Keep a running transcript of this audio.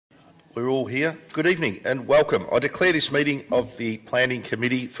We're all here. Good evening and welcome. I declare this meeting of the Planning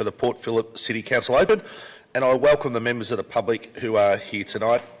Committee for the Port Phillip City Council open, and I welcome the members of the public who are here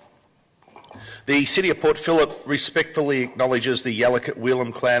tonight. The City of Port Phillip respectfully acknowledges the Yalukit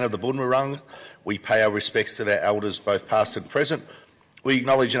Weelam clan of the Boonwurrung. We pay our respects to their elders, both past and present. We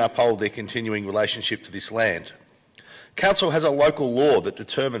acknowledge and uphold their continuing relationship to this land. Council has a local law that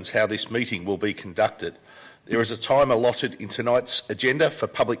determines how this meeting will be conducted. There is a time allotted in tonight's agenda for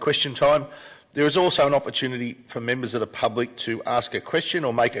public question time. There is also an opportunity for members of the public to ask a question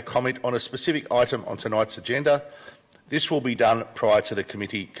or make a comment on a specific item on tonight's agenda. This will be done prior to the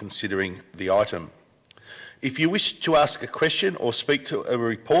committee considering the item. If you wish to ask a question or speak to a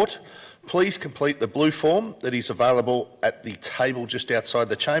report, please complete the blue form that is available at the table just outside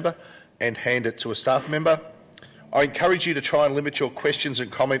the chamber and hand it to a staff member. I encourage you to try and limit your questions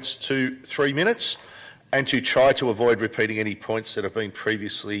and comments to 3 minutes, and to try to avoid repeating any points that have been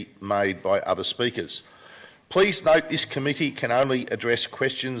previously made by other speakers. Please note this committee can only address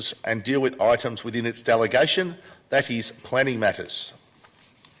questions and deal with items within its delegation, that is, planning matters.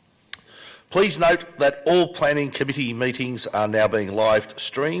 Please note that all planning committee meetings are now being live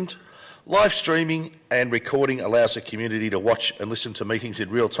streamed. Live streaming and recording allows the community to watch and listen to meetings in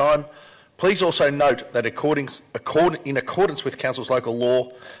real time. Please also note that in accordance with Council's local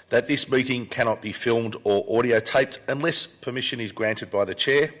law, that this meeting cannot be filmed or audio taped unless permission is granted by the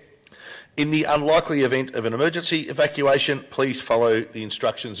Chair. In the unlikely event of an emergency evacuation, please follow the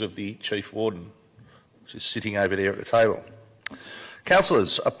instructions of the Chief Warden, which is sitting over there at the table.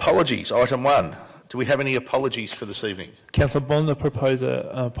 Councillors, apologies, item 1. Do we have any apologies for this evening? Councillor Bond, I propose an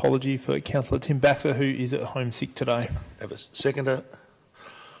apology for Councillor Tim Baxter, who is at home sick today. Have a seconder?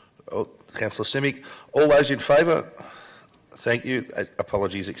 Oh, Councillor Simic. All those in favour? Thank you.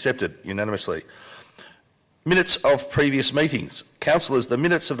 Apologies accepted unanimously. Minutes of previous meetings. Councillors, the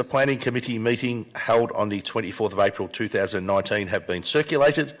minutes of the Planning Committee meeting held on the 24th of April 2019 have been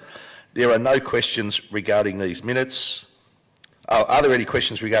circulated. There are no questions regarding these minutes. Are there any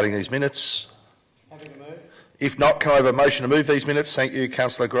questions regarding these minutes? Happy to move. If not, can I have a motion to move these minutes? Thank you,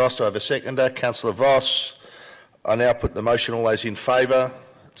 Councillor Gross. Do I have a seconder? Councillor Voss. I now put the motion. All those in favour?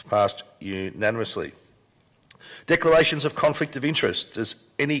 It's passed unanimously. Declarations of conflict of interest. Does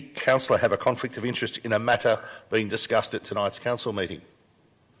any councillor have a conflict of interest in a matter being discussed at tonight's council meeting?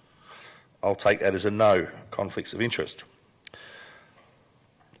 I'll take that as a no. Conflicts of interest.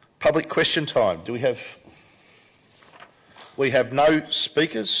 Public question time. Do we have? We have no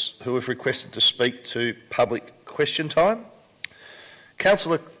speakers who have requested to speak to public question time.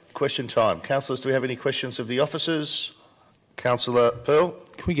 Councillor question time. Councillors, do we have any questions of the officers? Councillor Pearl.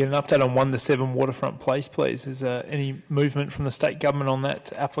 Can we get an update on 1 to 7 Waterfront Place, please? Is there any movement from the state government on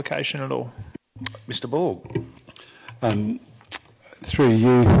that application at all? Mr. Borg. Through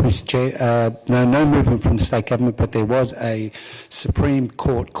you, Mr. Chair, no movement from the state government, but there was a Supreme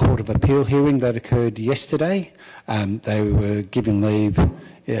Court Court of Appeal hearing that occurred yesterday. They were given leave,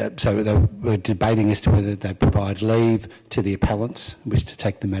 so they were debating as to whether they provide leave to the appellants who wish to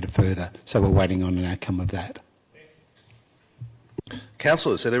take the matter further. So we're waiting on an outcome of that.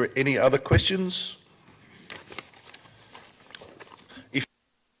 Councillors, are there any other questions?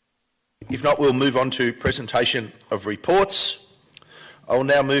 If not, we'll move on to presentation of reports. I will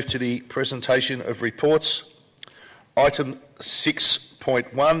now move to the presentation of reports. Item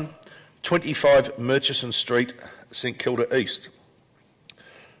 6.1, 25 Murchison Street, St Kilda East.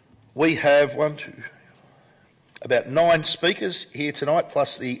 We have about 9 speakers here tonight,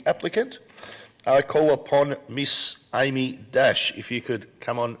 plus the applicant. I call upon Miss Amy Dash, if you could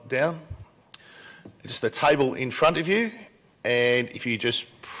come on down. It's the table in front of you, and if you just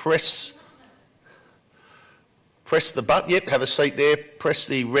press the button, yep, have a seat there, press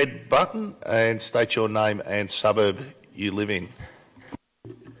the red button and state your name and suburb you live in.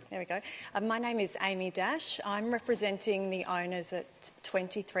 There we go. My name is Amy Dash. I'm representing the owners at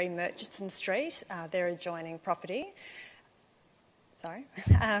 23 Murchison Street, their adjoining property. Sorry.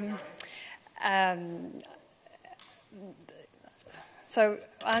 So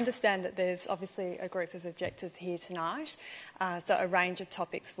I understand that there's obviously a group of objectors here tonight, so a range of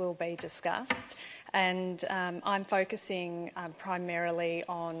topics will be discussed, and I'm focusing primarily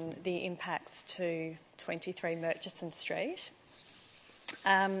on the impacts to 23 Murchison Street.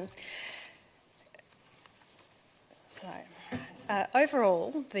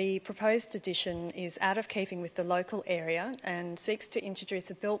 Overall, the proposed addition is out of keeping with the local area and seeks to introduce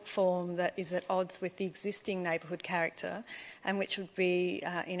a built form that is at odds with the existing neighbourhood character and which would be,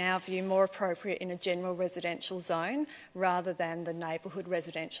 in our view, more appropriate in a general residential zone rather than the neighbourhood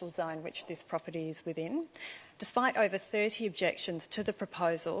residential zone which this property is within. Despite over 30 objections to the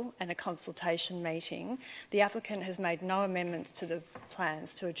proposal and a consultation meeting, the applicant has made no amendments to the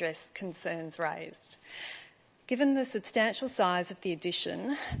plans to address concerns raised. Given the substantial size of the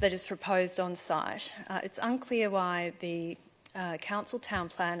addition that is proposed on site, it's unclear why the Council Town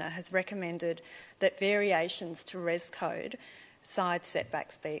Planner has recommended that variations to Res Code side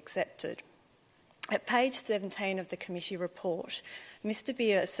setbacks be accepted. At page 17 of the committee report, Mr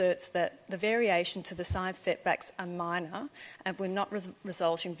Beer asserts that the variation to the side setbacks are minor and will not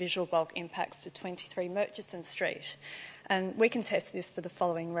result in visual bulk impacts to 23 Murchison Street. And we can test this for the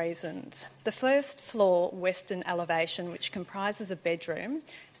following reasons. The first floor western elevation, which comprises a bedroom,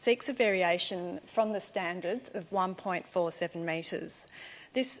 seeks a variation from the standards of 1.47 metres.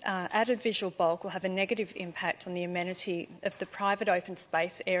 This added visual bulk will have a negative impact on the amenity of the private open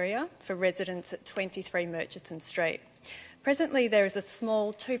space area for residents at 23 Murchison Street. Presently, there is a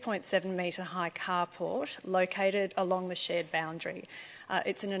small 2.7 metre high carport located along the shared boundary.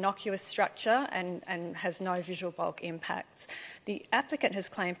 It's an innocuous structure and has no visual bulk impacts. The applicant has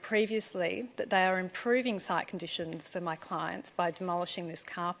claimed previously that they are improving site conditions for my clients by demolishing this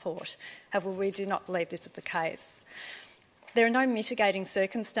carport. However, we do not believe this is the case. There are no mitigating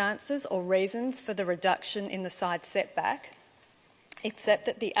circumstances or reasons for the reduction in the side setback, except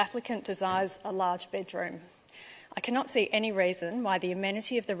that the applicant desires a large bedroom. I cannot see any reason why the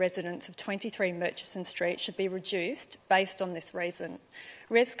amenity of the residents of 23 Murchison Street should be reduced based on this reason.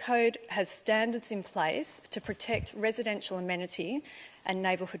 Res Code has standards in place to protect residential amenity and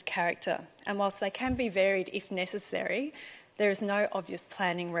neighbourhood character, and whilst they can be varied if necessary, there is no obvious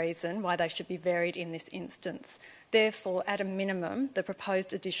planning reason why they should be varied in this instance. Therefore, at a minimum, the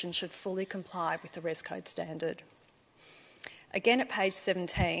proposed addition should fully comply with the Res Code standard. Again, at page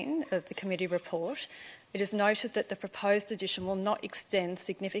 17 of the committee report, it is noted that the proposed addition will not extend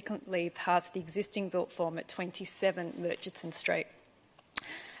significantly past the existing built form at 27 Murchison Street.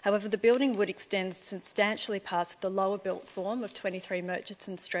 However, the building would extend substantially past the lower built form of 23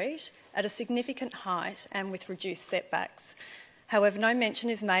 Murchison Street at a significant height and with reduced setbacks. However, no mention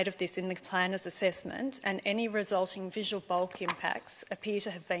is made of this in the planner's assessment, and any resulting visual bulk impacts appear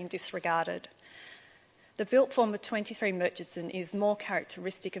to have been disregarded. The built form of 23 Murchison is more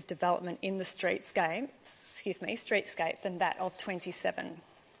characteristic of development in the streetscape than that of 27.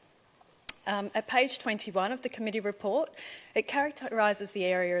 At page 21 of the committee report, it characterises the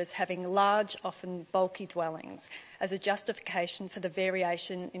area as having large, often bulky dwellings as a justification for the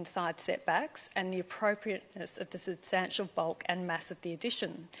variation in side setbacks and the appropriateness of the substantial bulk and mass of the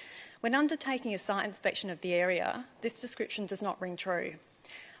addition. When undertaking a site inspection of the area, this description does not ring true.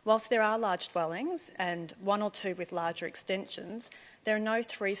 Whilst there are large dwellings and one or two with larger extensions, there are no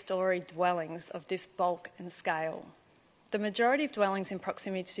three-storey dwellings of this bulk and scale. The majority of dwellings in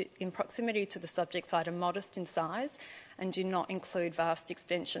proximity to the subject site are modest in size and do not include vast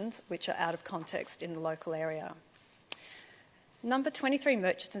extensions, which are out of context in the local area. Number 23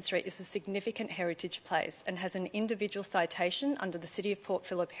 Murchison Street is a significant heritage place and has an individual citation under the City of Port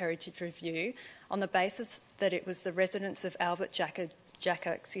Phillip Heritage Review on the basis that it was the residence of Albert Jacka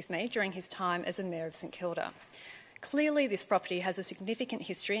during his time as a Mayor of St Kilda. Clearly, this property has a significant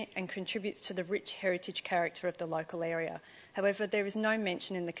history and contributes to the rich heritage character of the local area. However, there is no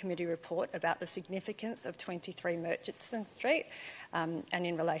mention in the committee report about the significance of 23 Murchison Street and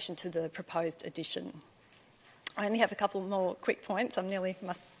in relation to the proposed addition. I only have a couple more quick points. I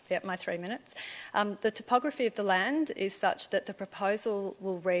must be at my 3 minutes. The topography of the land is such that the proposal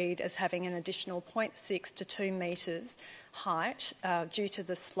will read as having an additional 0.6 to 2 metres height due to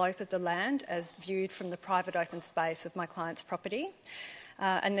the slope of the land as viewed from the private open space of my client's property.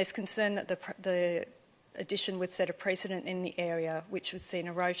 And there's concern that the addition would set a precedent in the area which would see an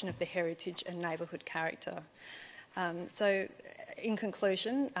erosion of the heritage and neighbourhood character. So, in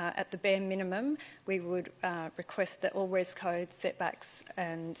conclusion, at the bare minimum, we would request that all Res Code setbacks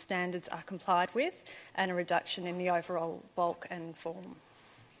and standards are complied with and a reduction in the overall bulk and form.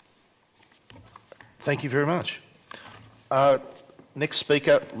 Thank you very much. Next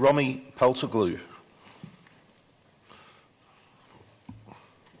speaker, Romy Paltoglu.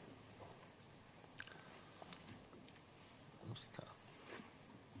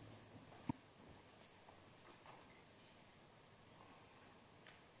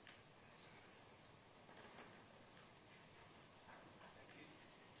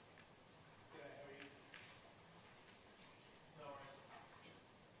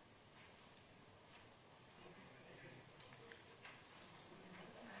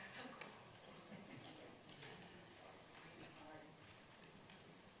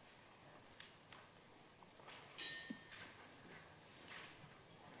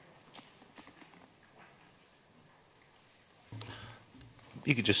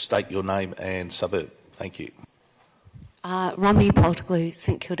 You could just state your name and suburb. Thank you. Romney Polterglue,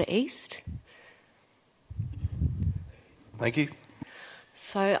 St Kilda East. Thank you.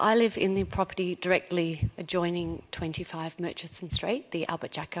 So I live in the property directly adjoining 25 Murchison Street, the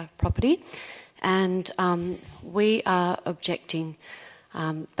Albert Jacka property, and we are objecting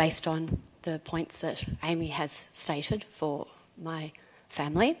based on the points that Amy has stated for my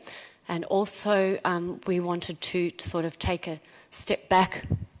family, and also we wanted to sort of take a step back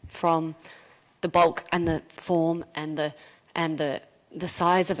from the bulk and the form and the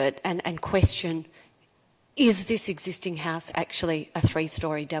size of it, and question, is this existing house actually a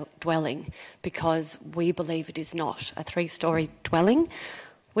 3-storey dwelling? Because we believe it is not a 3-storey dwelling.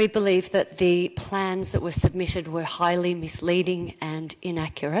 We believe that the plans that were submitted were highly misleading and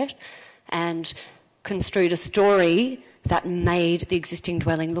inaccurate, and construed a story that made the existing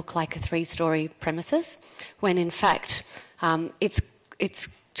dwelling look like a 3-storey premises, when in fact it's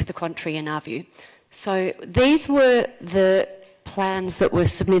to the contrary in our view. So these were the plans that were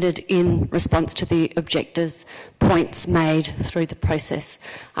submitted in response to the objectors' points made through the process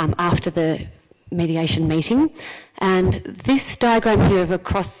after the mediation meeting. And this diagram here of a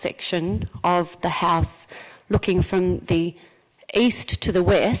cross-section of the house looking from the east to the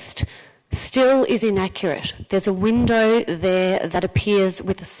west still is inaccurate. There's a window there that appears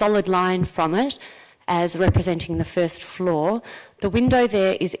with a solid line from it as representing the first floor. The window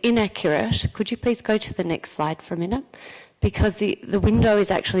there is inaccurate. Could you please go to the next slide for a minute? Because the window is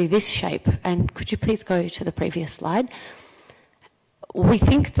actually this shape. And could you please go to the previous slide? We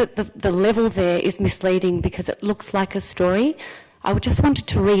think that the level there is misleading because it looks like a story. I just wanted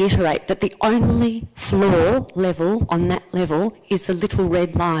to reiterate that the only floor level on that level is the little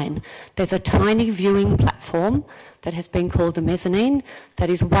red line. There's a tiny viewing platform that has been called a mezzanine that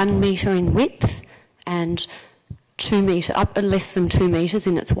is 1 metre in width and 2 metre, up less than 2 metres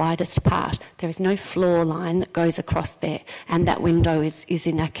in its widest part. There is no floor line that goes across there, and that window is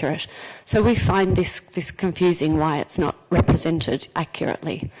inaccurate. So we find this confusing why it's not represented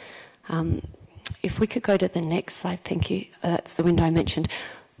accurately. If we could go to the next slide, thank you. That's the window I mentioned.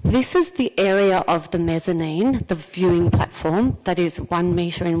 This is the area of the mezzanine, the viewing platform, that is 1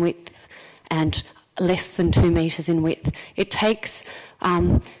 metre in width and less than 2 metres in width. It takes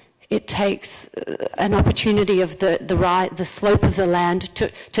an opportunity of the slope of the land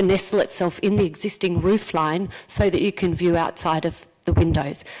to nestle itself in the existing roof line so that you can view outside of the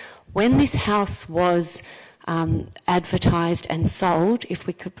windows. When this house was advertised and sold, if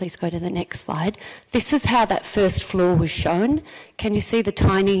we could please go to the next slide, this is how that first floor was shown. Can you see the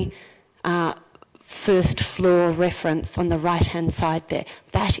tiny first floor reference on the right-hand side there?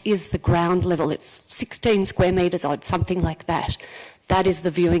 That is the ground level. It's 16 square metres odd, something like that. That is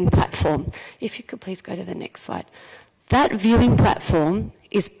the viewing platform. If you could please go to the next slide. That viewing platform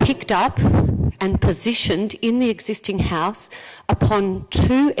is picked up and positioned in the existing house upon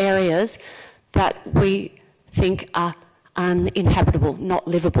 2 areas that we think are uninhabitable, not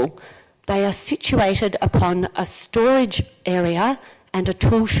livable. They are situated upon a storage area and a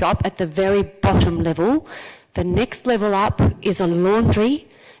tool shop at the very bottom level. The next level up is a laundry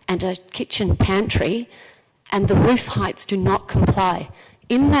and a kitchen pantry, and the roof heights do not comply.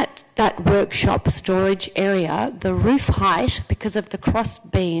 In that workshop storage area, the roof height, because of the cross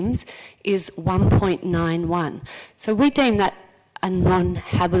beams, is 1.91. So we deem that a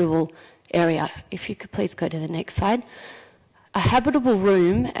non-habitable area. If you could please go to the next slide. A habitable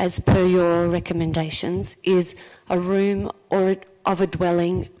room, as per your recommendations, is a room of a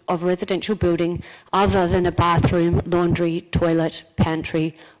dwelling, of a residential building, other than a bathroom, laundry, toilet,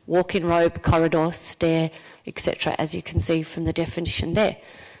 pantry, walk-in robe, corridor, stair, etc., as you can see from the definition there.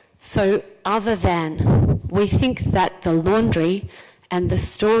 So other than, we think that the laundry and the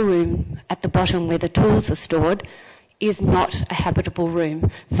storeroom at the bottom where the tools are stored is not a habitable room.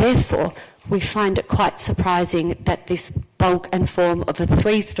 Therefore, we find it quite surprising that this bulk and form of a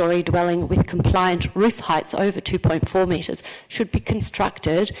 3-storey dwelling with compliant roof heights over 2.4 metres should be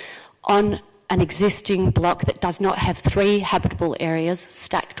constructed on an existing block that does not have 3 habitable areas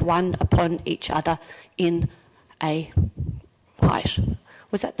stacked one upon each other in a height.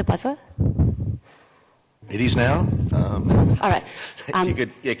 Was that the buzzer? It is now. All right. If you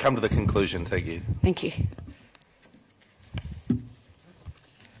could come to the conclusion, thank you. Thank you.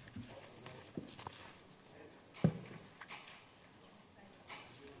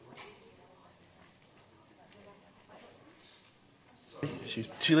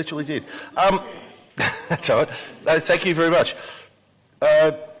 She literally did. That's all right. No, thank you very much.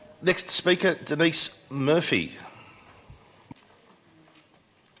 Next speaker, Denise Murphy.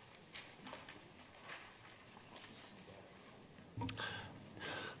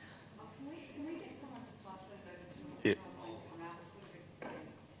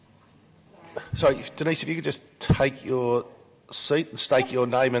 So, Denise, if you could just take your seat and state your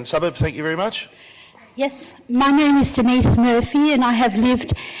name and suburb. Thank you very much. Yes, my name is Denise Murphy and I have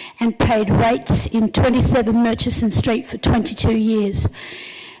lived and paid rates in 27 Murchison Street for 22 years.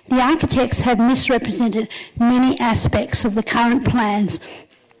 The architects have misrepresented many aspects of the current plans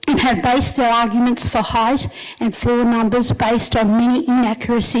and have based their arguments for height and floor numbers based on many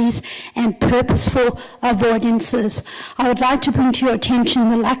inaccuracies and purposeful avoidances. I would like to bring to your attention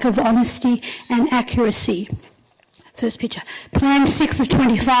the lack of honesty and accuracy. First picture. Plan 6 of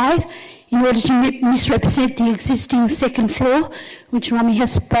 25, in order to misrepresent the existing second floor, which Romy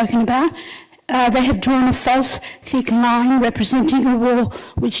has spoken about, they have drawn a false thick line representing a wall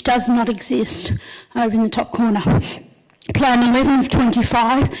which does not exist over in the top corner. Plan 11 of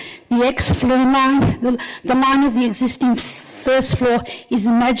 25, the X floor line, the line of the existing first floor is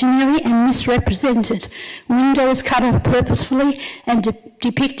imaginary and misrepresented. Windows cut off purposefully and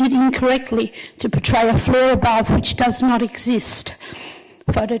depicted incorrectly to portray a floor above which does not exist.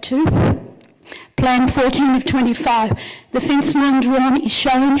 Photo 2. Plan 14 of 25. The fence line drawn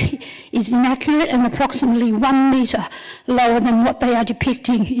is inaccurate and approximately 1 metre lower than what they are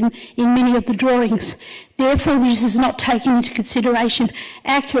depicting in many of the drawings. Therefore, this is not taken into consideration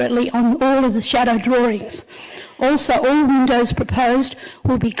accurately on all of the shadow drawings. Also, all windows proposed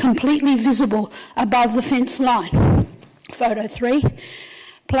will be completely visible above the fence line. Photo 3.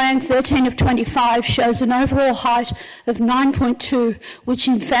 Plan 13 of 25 shows an overall height of 9.2, which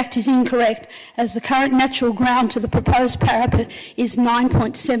in fact is incorrect, as the current natural ground to the proposed parapet is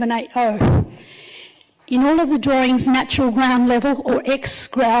 9.780. In all of the drawings, natural ground level or X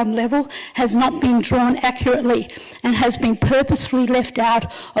ground level has not been drawn accurately and has been purposefully left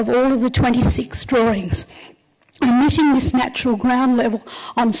out of all of the 26 drawings. Omitting this natural ground level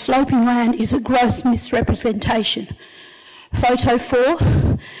on sloping land is a gross misrepresentation. Photo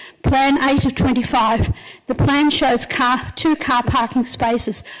 4, Plan 8 of 25. The plan shows two car parking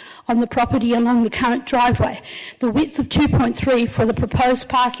spaces on the property along the current driveway. The width of 2.3 for the proposed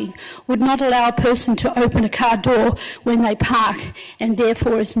parking would not allow a person to open a car door when they park and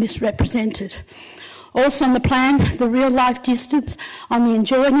therefore is misrepresented. Also on the plan, the real life distance on the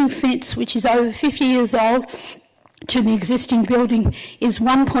adjoining fence, which is over 50 years old, to the existing building is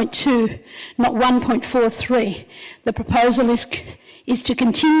 1.2, not 1.43. The proposal is to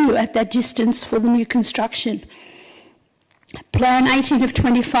continue at that distance for the new construction. Plan 18 of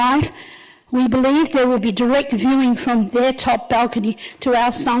 25, we believe there will be direct viewing from their top balcony to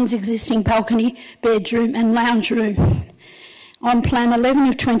our son's existing balcony, bedroom and lounge room. On Plan 11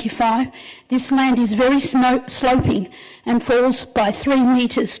 of 25, this land is very sloping and falls by 3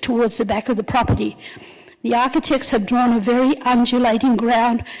 metres towards the back of the property. The architects have drawn a very undulating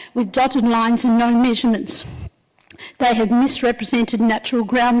ground with dotted lines and no measurements. They have misrepresented natural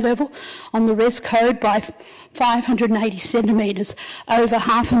ground level on the res code by 580 centimetres, over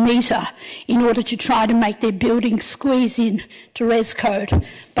half a metre, in order to try to make their building squeeze in to res code,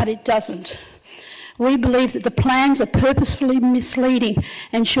 but it doesn't. We believe that the plans are purposefully misleading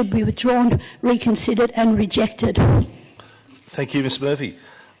and should be withdrawn, reconsidered and rejected. Thank you, Ms Murphy.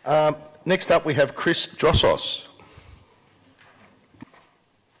 Next up, we have Chris Drossos.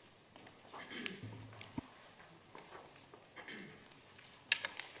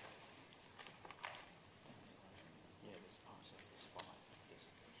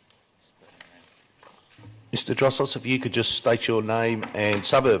 Mr Drossos, if you could just state your name and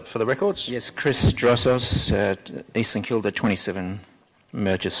suburb for the records. Yes, Chris Drossos, Eastern Kilda, 27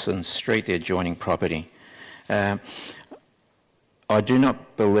 Murchison Street, the adjoining property. I do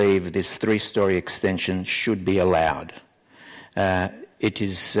not believe this 3-storey extension should be allowed. It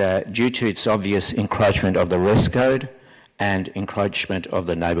is due to its obvious encroachment of the res code and encroachment of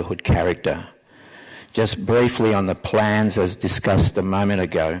the neighbourhood character. Just briefly on the plans as discussed a moment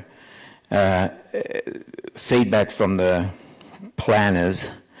ago, feedback from the planners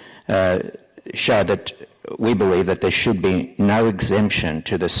show that we believe that there should be no exemption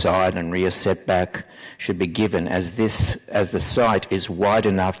to the side and rear setback should be given as the site is wide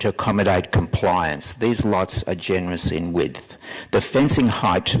enough to accommodate compliance. These lots are generous in width. The fencing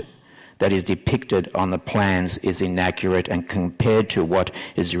height that is depicted on the plans is inaccurate and compared to what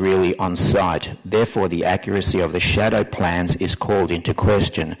is really on site. Therefore, the accuracy of the shadow plans is called into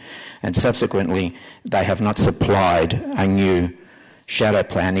question, and subsequently they have not supplied a new shadow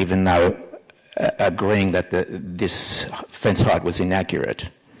plan even though agreeing that this fence height was inaccurate.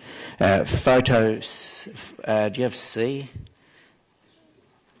 Photos, do you have C?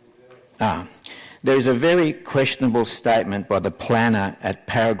 There is a very questionable statement by the planner at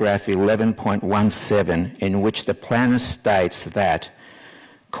paragraph 11.17 in which the planner states that,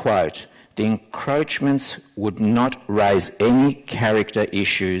 quote, The encroachments would not raise any character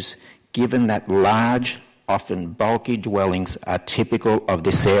issues given that large, often bulky dwellings are typical of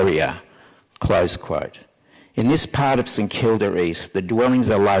this area, close quote. In this part of St Kilda East, the dwellings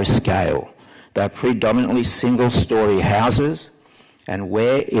are low scale. They are predominantly single-storey houses, and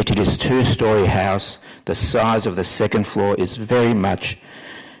where it is two-storey house, the size of the second floor is very much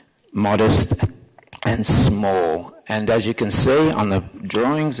modest and small. And as you can see on the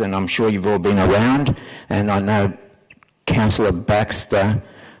drawings, and I'm sure you've all been around, and I know Councillor Baxter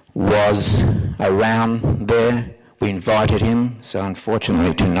was around there. We invited him, so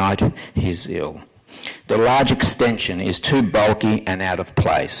unfortunately tonight he's ill. The large extension is too bulky and out of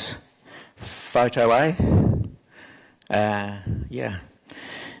place. Photo A? Yeah.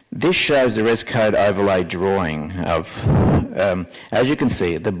 This shows the Res Code overlay drawing of, as you can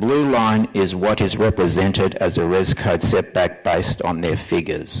see, the blue line is what is represented as the Res Code setback based on their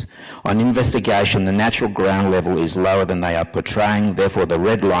figures. On investigation, the natural ground level is lower than they are portraying, therefore the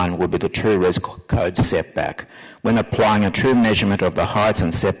red line will be the true Res Code setback. When applying a true measurement of the heights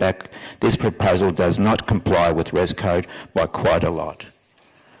and setback, this proposal does not comply with Res Code by quite a lot.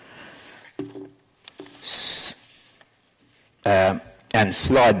 And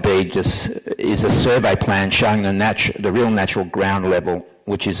slide B just is a survey plan showing the real natural ground level,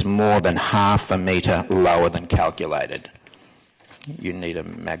 which is more than half a metre lower than calculated. You need a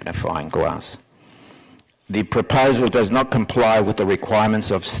magnifying glass. The proposal does not comply with the requirements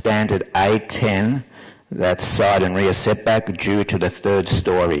of standard A10, that's side and rear setback, due to the third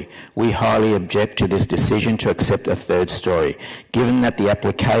storey. We highly object to this decision to accept a third storey, given that the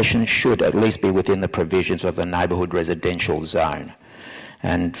application should at least be within the provisions of the neighbourhood residential zone.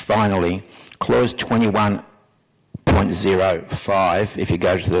 And finally, clause 21.05, if you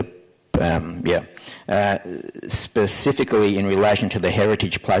go to the, specifically in relation to the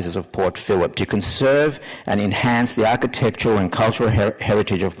heritage places of Port Phillip, to conserve and enhance the architectural and cultural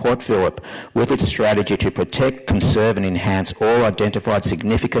heritage of Port Phillip with its strategy to protect, conserve and enhance all identified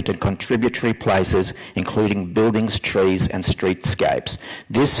significant and contributory places, including buildings, trees and streetscapes.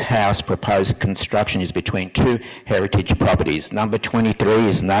 This house proposed construction is between two heritage properties. Number 23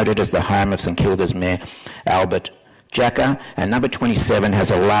 is noted as the home of St Kilda's Mayor Albert Jacka, and number 27 has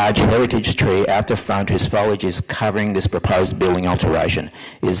a large heritage tree out the front whose foliage is covering this proposed building alteration.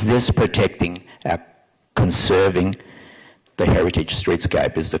 Is this protecting or conserving the heritage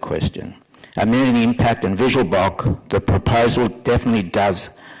streetscape is the question. Amenity impact and visual bulk, the proposal definitely does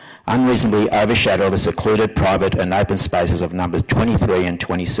unreasonably overshadow the secluded, private and open spaces of numbers 23 and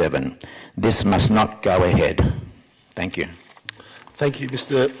 27. This must not go ahead. Thank you. Thank you,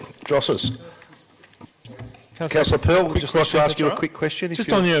 Mr Drosses. Councillor Pearl, would just like to ask you a quick question.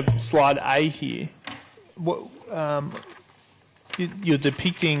 Just on your slide A here, what, you're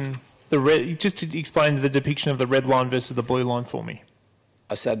depicting the red. Just to explain the depiction of the red line versus the blue line for me.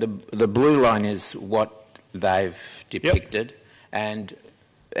 So the blue line is what they've depicted, and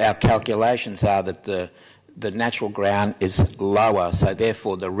our calculations are that the natural ground is lower, so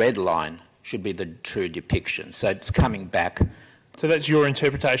therefore the red line should be the true depiction. So it's coming back. So that's your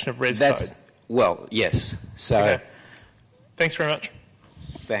interpretation of Res Code? Well, yes. So, okay. Thanks very much.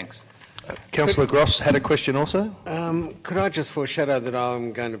 Thanks. Councillor Gross had a question also. Could I just foreshadow that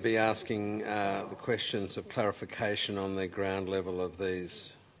I'm going to be asking the questions of clarification on the ground level of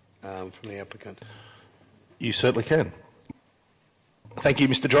these from the applicant? You certainly can. Thank you,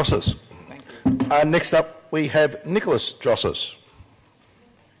 Mr Drosses. Thank you. Next up, we have Nicholas Drosses.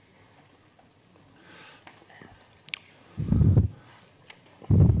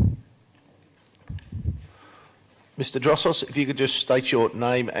 Mr Drossos, if you could just state your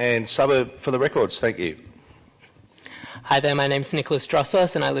name and suburb for the records. Thank you. Hi there, my name's Nicholas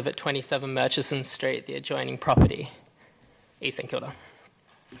Drossos and I live at 27 Murchison Street, the adjoining property, East St Kilda.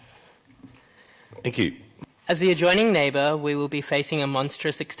 Thank you. As the adjoining neighbour, we will be facing a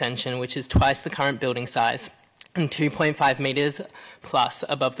monstrous extension which is twice the current building size and 2.5 metres plus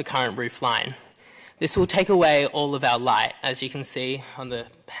above the current roof line. This will take away all of our light, as you can see on the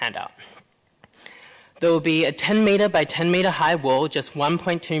handout. There will be a 10 metre by 10 metre high wall just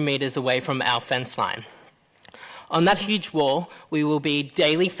 1.2 metres away from our fence line. On that huge wall, we will be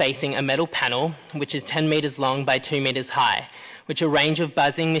daily facing a metal panel which is 10 metres long by 2 metres high, with a range of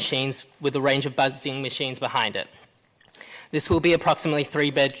buzzing machines behind it. This will be approximately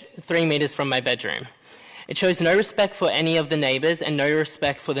 3 metres from my bedroom. It shows no respect for any of the neighbours and no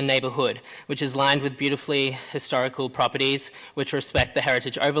respect for the neighbourhood, which is lined with beautifully historical properties which respect the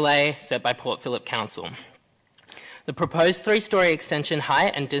heritage overlay set by Port Phillip Council. The proposed 3-storey extension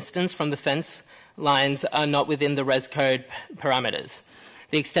height and distance from the fence lines are not within the Res Code parameters.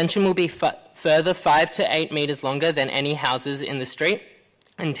 The extension will be further 5 to 8 metres longer than any houses in the street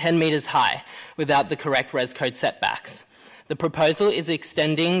and 10 metres high without the correct res code setbacks. The proposal is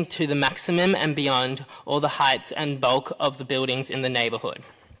extending to the maximum and beyond all the heights and bulk of the buildings in the neighbourhood.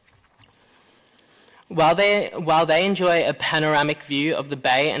 While they enjoy a panoramic view of the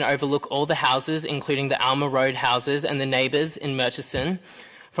bay and overlook all the houses, including the Alma Road houses and the neighbours in Murchison,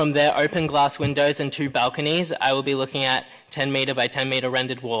 from their open glass windows and 2 balconies, I will be looking at 10 metre by 10 metre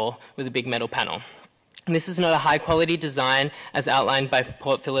rendered wall with a big metal panel. And this is not a high quality design as outlined by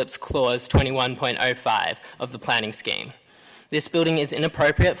Port Phillip's clause 21.05 of the planning scheme. This building is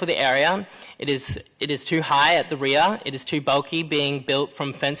inappropriate for the area. It is too high at the rear, it is too bulky, being built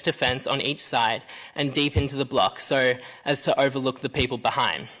from fence to fence on each side and deep into the block so as to overlook the people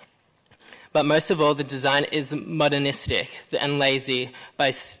behind. But most of all, the design is modernistic and lazy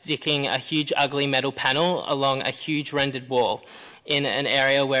by sticking a huge ugly metal panel along a huge rendered wall in an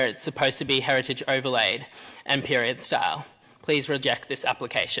area where it's supposed to be heritage overlaid and period style. Please reject this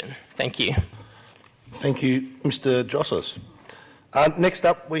application. Thank you. Thank you, Mr. Josses. Next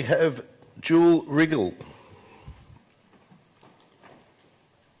up, we have Jewel Riggle.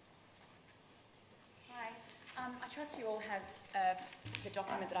 Hi. I trust you all have the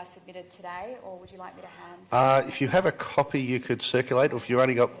document that I submitted today, or would you like me to hand? If you have a copy, you could circulate, or if you've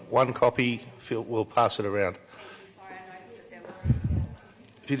only got one copy, Phil, we'll pass it around. Thank you. Sorry, I noticed that there was...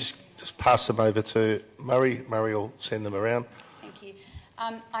 If you just pass them over to Murray, Murray will send them around. Thank you.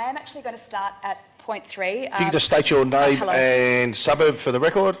 I am actually going to start at point 3. You can just state your name and suburb for the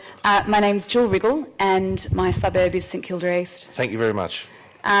record. My name's Jewel Riggle and my suburb is St Kilda East. Thank you very much.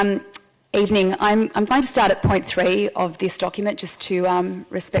 Evening. I'm going to start at point 3 of this document just to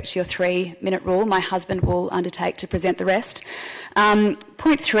respect your 3-minute rule. My husband will undertake to present the rest.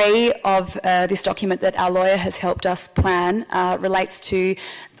 Point 3 of this document that our lawyer has helped us plan relates to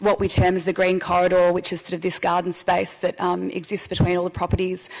what we term as the green corridor, which is sort of this garden space that exists between all the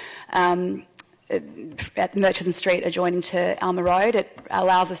properties at Murchison Street adjoining to Alma Road. It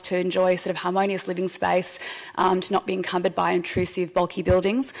allows us to enjoy sort of harmonious living space, to not be encumbered by intrusive, bulky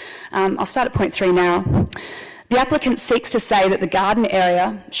buildings. I'll start at point 3 now. The applicant seeks to say that the garden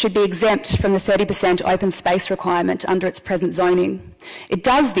area should be exempt from the 30% open space requirement under its present zoning. It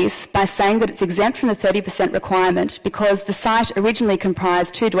does this by saying that it's exempt from the 30% requirement because the site originally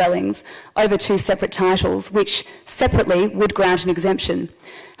comprised 2 dwellings over 2 separate titles, which separately would grant an exemption.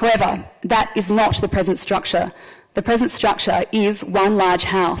 However, that is not the present structure. The present structure is one large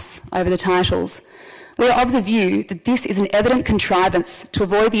house over the titles. We are of the view that this is an evident contrivance to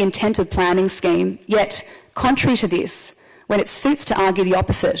avoid the intended planning scheme, yet contrary to this, when it suits to argue the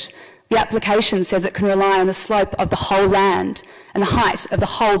opposite, the application says it can rely on the slope of the whole land and the height of the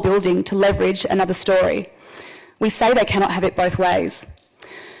whole building to leverage another story. We say they cannot have it both ways.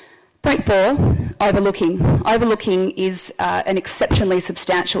 Point 4, overlooking. Overlooking is an exceptionally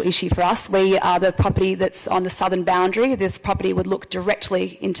substantial issue for us. We are the property that's on the southern boundary. This property would look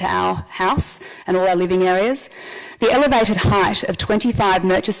directly into our house and all our living areas. The elevated height of 25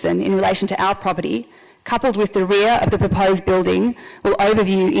 Murchison in relation to our property, coupled with the rear of the proposed building, will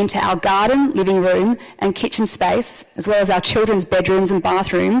overview into our garden, living room and kitchen space, as well as our children's bedrooms and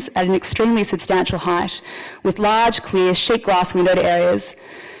bathrooms at an extremely substantial height, with large, clear, sheet glass windowed areas.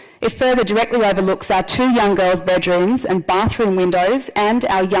 It further directly overlooks our 2 young girls' bedrooms and bathroom windows and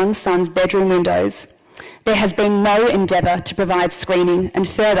our young son's bedroom windows. There has been no endeavour to provide screening, and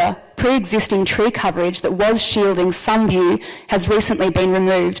further, pre-existing tree coverage that was shielding some view has recently been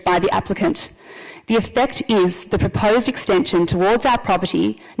removed by the applicant. The effect is the proposed extension towards our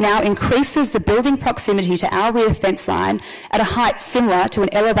property now increases the building proximity to our rear fence line at a height similar to an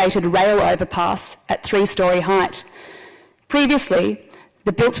elevated rail overpass at 3-storey height. Previously,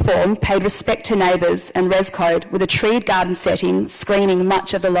 the built form paid respect to neighbours and res code with a treed garden setting screening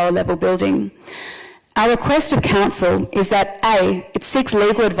much of the lower level building. Our request of council is that A, it seeks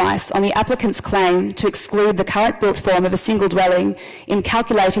legal advice on the applicant's claim to exclude the current built form of a single dwelling in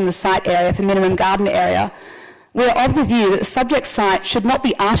calculating the site area for minimum garden area. We are of the view that the subject site should not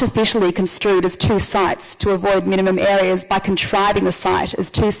be artificially construed as 2 sites to avoid minimum areas by contriving the site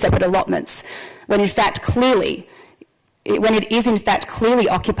as 2 separate allotments, when it is in fact clearly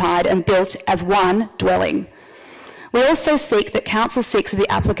occupied and built as one dwelling. We also seek that council seeks of the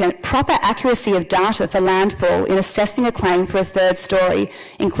applicant proper accuracy of data for landfall in assessing a claim for a 3rd storey,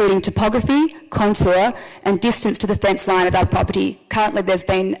 including topography, contour and distance to the fence line of our property. Currently there's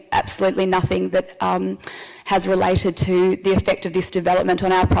been absolutely nothing that has related to the effect of this development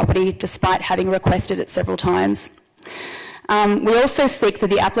on our property, despite having requested it several times. We also seek that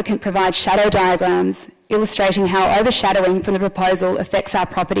the applicant provide shadow diagrams illustrating how overshadowing from the proposal affects our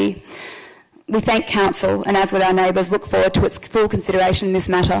property. We thank Council and, as with our neighbours, look forward to its full consideration in this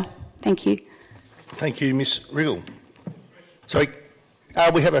matter. Thank you. Thank you, Ms Riggle. Sorry,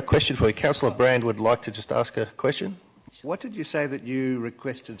 we have a question for you. Councillor Brand would like to just ask a question. What did you say that you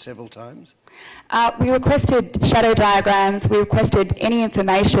requested several times? We requested shadow diagrams. We requested any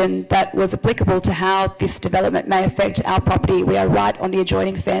information that was applicable to how this development may affect our property. We are right on the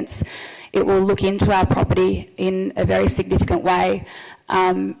adjoining fence. It will look into our property in a very significant way.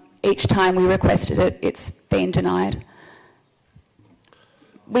 Each time we requested it, it's been denied.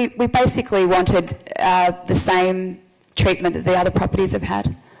 We basically wanted the same treatment that the other properties have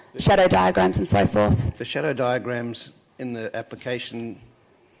had, shadow diagrams and so forth. The shadow diagrams in the application,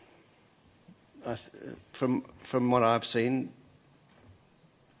 from what I've seen,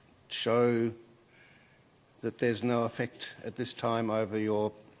 show that there's no effect at this time over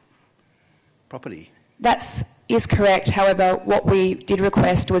your property. That is correct. However, what we did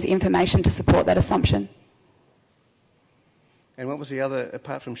request was information to support that assumption. And what was the other,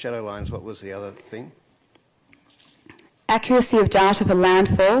 apart from shadow lines, what was the other thing? Accuracy of data for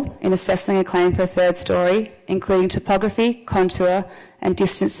landfall in assessing a claim for a third storey, including topography, contour and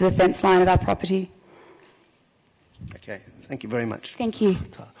distance to the fence line of our property. Okay, thank you very much. Thank you.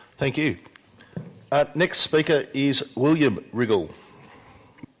 Thank you. Next speaker is William Riggle.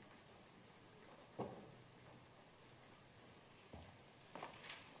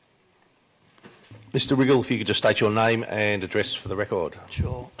 Mr Riggle, if you could just state your name and address for the record.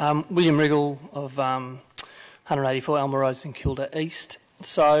 Sure. William Riggle of 184 Elmer Road in Kilda East.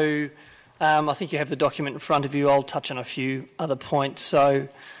 So I think you have the document in front of you. I'll touch on a few other points. So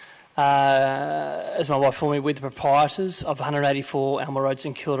as my wife informed me, with the proprietors of 184 Elmer Road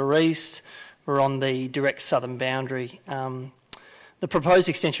in Kilda East, we're on the direct southern boundary. The proposed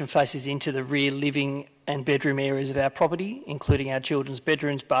extension faces into the rear living and bedroom areas of our property, including our children's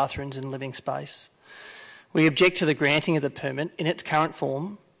bedrooms, bathrooms and living space. We object to the granting of the permit in its current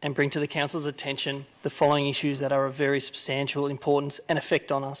form and bring to the Council's attention the following issues that are of very substantial importance and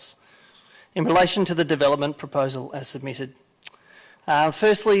effect on us. In relation to the development proposal as submitted.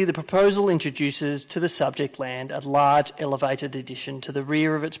 Firstly, the proposal introduces to the subject land a large elevated addition to the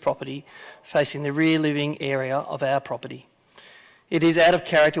rear of its property facing the rear living area of our property. It is out of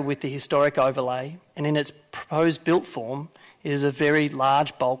character with the historic overlay, and in its proposed built form, it is a very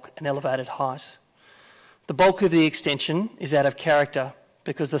large bulk and elevated height. The bulk of the extension is out of character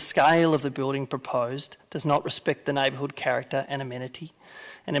because the scale of the building proposed does not respect the neighbourhood character and amenity,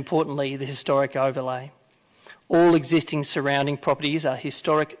 and importantly, the historic overlay. All existing surrounding properties are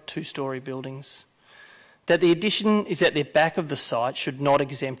historic two-storey buildings. That the addition is at the back of the site should not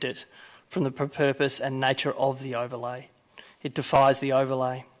exempt it from the purpose and nature of the overlay. It defies the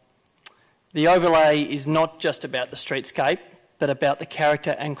overlay. The overlay is not just about the streetscape, but about the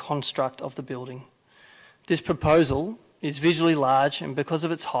character and construct of the building. This proposal is visually large and because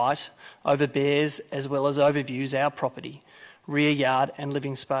of its height, overbears as well as overviews our property, rear yard and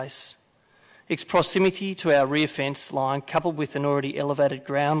living space. Its proximity to our rear fence line, coupled with an already elevated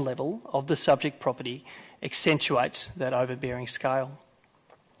ground level of the subject property, accentuates that overbearing scale.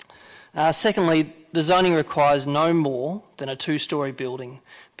 Secondly, the zoning requires no more than a two-storey building,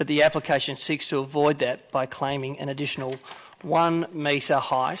 but the application seeks to avoid that by claiming an additional 1 metre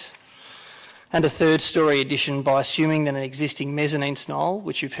height and a third-storey addition by assuming that an existing mezzanine style,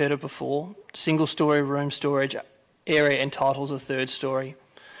 which you've heard of before, single-storey room storage area entitles a third storey.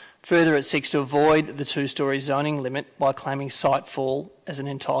 Further, it seeks to avoid the two-storey zoning limit by claiming site fall as an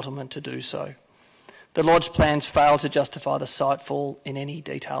entitlement to do so. The lodge plans fail to justify the site fall in any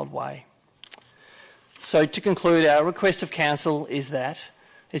detailed way. So to conclude, our request of Council is that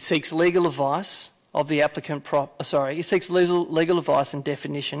it seeks legal advice of the applicant, it seeks legal advice and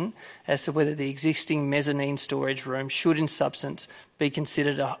definition as to whether the existing mezzanine storage room should in substance be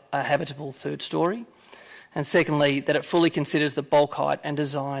considered a habitable third storey. And secondly, that it fully considers the bulk height and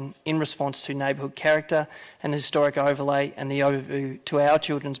design in response to neighbourhood character and the historic overlay and the overview to our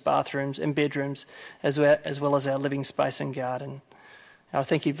children's bathrooms and bedrooms as well as our living space and garden. I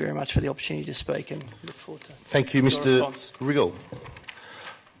thank you very much for the opportunity to speak and look forward to Thank you, Mr Riggle.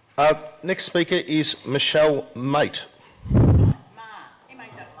 Next speaker is Michelle Mate.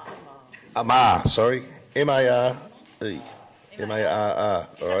 Sorry. M-A-R-E. M-A-R-R.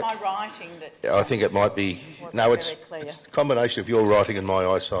 Is it my writing that... I think it might be... No, it's a combination of your writing and my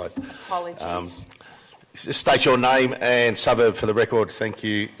eyesight. Apologies. State your name and suburb for the record. Thank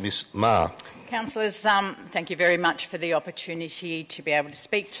you, Miss Ma. Councillors, thank you very much for the opportunity to be able to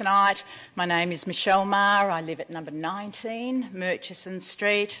speak tonight. My name is Michelle Marr. I live at number 19 Murchison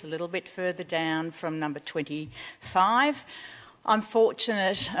Street, a little bit further down from number 25. I'm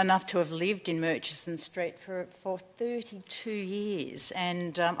fortunate enough to have lived in Murchison Street for 32 years,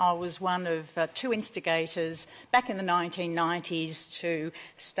 and I was one of two instigators back in the 1990s to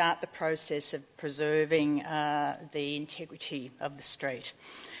start the process of preserving the integrity of the street.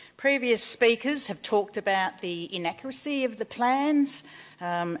 Previous speakers have talked about the inaccuracy of the plans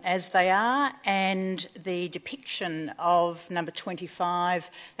as they are, and the depiction of number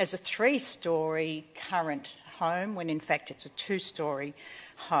 25 as a three-storey current home when in fact it's a two-storey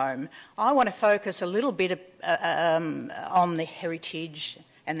home. I want to focus a little bit on the heritage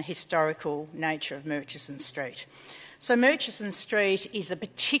and the historical nature of Murchison Street. So Murchison Street is a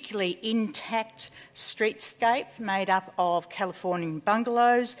particularly intact streetscape made up of Californian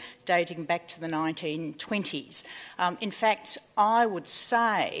bungalows dating back to the 1920s. In fact, I would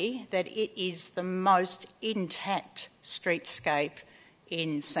say that it is the most intact streetscape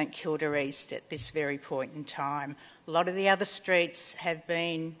in St Kilda East at this very point in time. A lot of the other streets have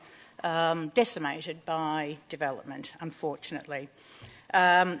been decimated by development, unfortunately.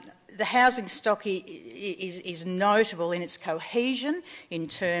 The housing stock is notable in its cohesion in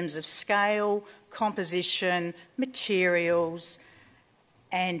terms of scale, composition, materials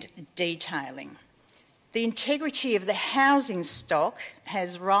and detailing. The integrity of the housing stock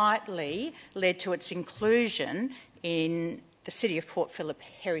has rightly led to its inclusion in the City of Port Phillip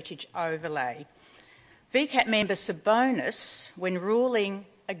Heritage Overlay. VCAT member Sabonis, when ruling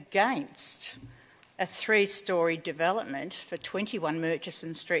against a three-storey development for 21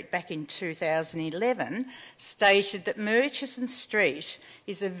 Murchison Street back in 2011, stated that Murchison Street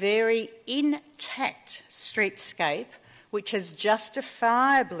is a very intact streetscape which has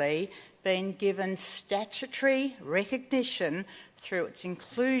justifiably been given statutory recognition through its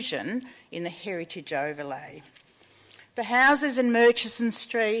inclusion in the Heritage Overlay. The houses in Murchison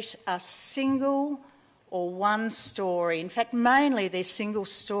Street are single or one-storey. In fact, mainly they're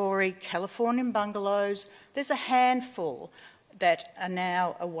single-storey Californian bungalows. There's a handful that are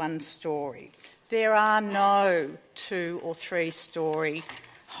now a one-storey. There are no two- or three-storey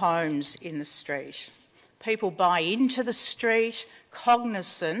homes in the street. People buy into the street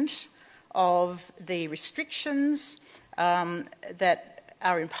cognisant of the restrictions that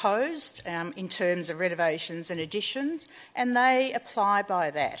are imposed in terms of renovations and additions, and they apply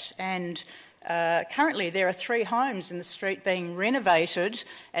by that. And currently there are 3 homes in the street being renovated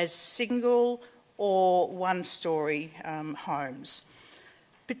as single or one-storey homes.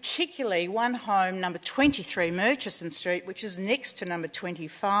 Particularly one home, number 23 Murchison Street, which is next to number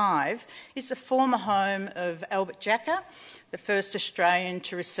 25, is the former home of Albert Jacka, the first Australian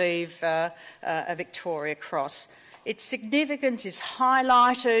to receive a Victoria Cross. Its significance is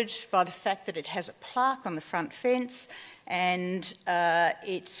highlighted by the fact that it has a plaque on the front fence, and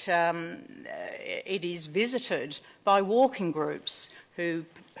it is visited by walking groups who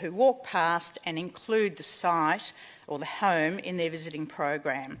walk past and include the site or the home in their visiting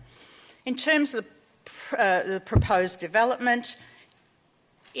program. In terms of the proposed development,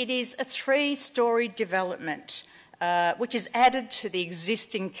 it is a 3-storey development which is added to the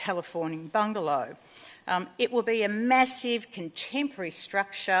existing Californian bungalow. It will be a massive contemporary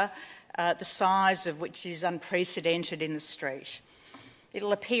structure, the size of which is unprecedented in the street.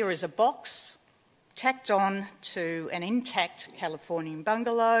 It'll appear as a box tacked on to an intact Californian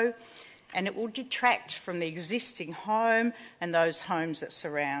bungalow, and it will detract from the existing home and those homes that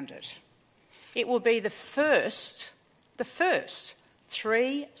surround it. It will be the first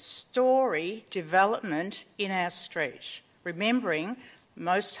 3-storey development in our street, remembering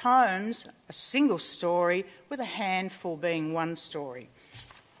most homes are single-storey, with a handful being one-storey.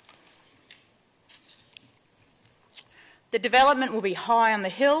 The development will be high on the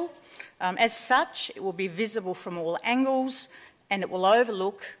hill. As such, it will be visible from all angles, and it will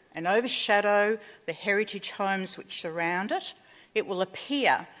overlook and overshadow the heritage homes which surround it. It will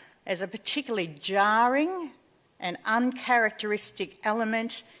appear as a particularly jarring and uncharacteristic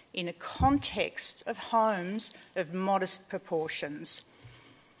element in a context of homes of modest proportions.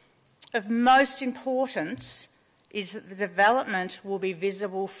 Of most importance is that the development will be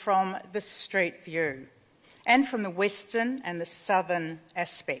visible from the street view and from the western and the southern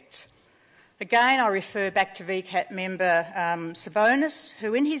aspect. Again, I refer back to VCAT member Sabonis,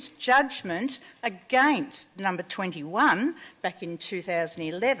 who in his judgment against number 21 back in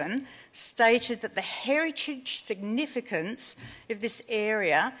 2011 stated that the heritage significance of this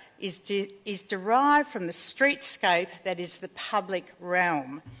area is derived from the streetscape that is the public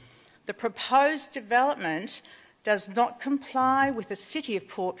realm. The proposed development does not comply with the City of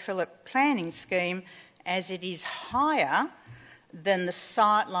Port Phillip planning scheme as it is higher than the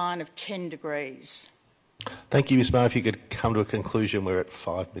sight line of 10 degrees. Thank you, Ms Maher. If you could come to a conclusion, we're at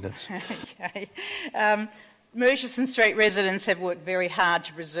 5 minutes. Okay. Murchison Street residents have worked very hard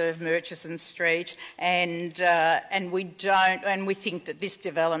to preserve Murchison Street, and we think that this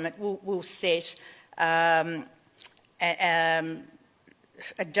development will set a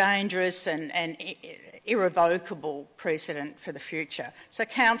dangerous and irrevocable precedent for the future. So,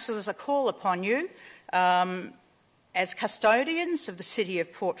 councillors, I call upon you as custodians of the City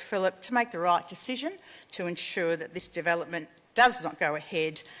of Port Phillip to make the right decision to ensure that this development does not go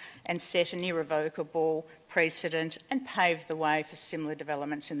ahead and set an irrevocable precedent and pave the way for similar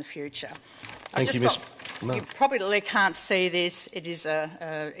developments in the future. Thank you, Ms. You probably can't see this. It is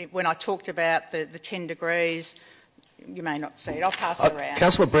when I talked about the 10 degrees, you may not see it. I'll pass it around.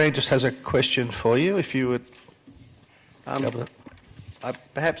 Councillor Brand just has a question for you, if you would. I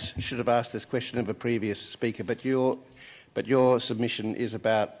perhaps should have asked this question of a previous speaker, but your submission is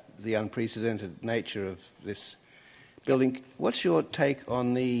about the unprecedented nature of this building. What's your take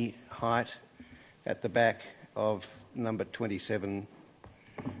on the height at the back of number 27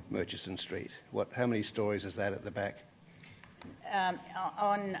 Murchison Street? How many stories is that at the back?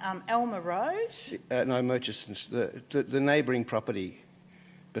 On Elmer Road? No, Murchison, the neighbouring property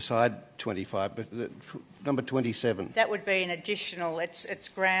beside 25, but number 27. That would be an additional, it's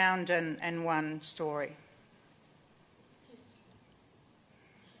ground and 1 storey.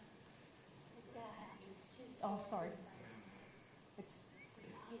 Oh, sorry.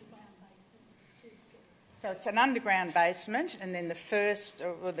 So it's an underground basement, and then the first,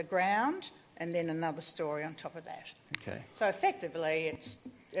 or the ground, and then another storey on top of that. Okay. So effectively,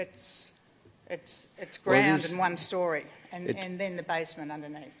 it's ground and 1 storey, and then the basement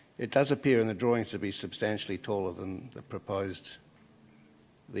underneath. It does appear in the drawings to be substantially taller than the proposed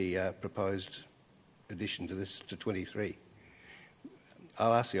addition to this to 23.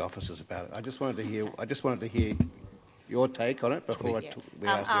 I'll ask the officers about it. I just wanted to hear your take on it before we ask the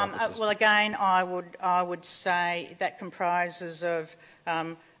officers. Well, again, I would say that comprises of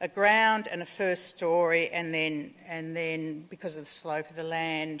a ground and a first storey, and then because of the slope of the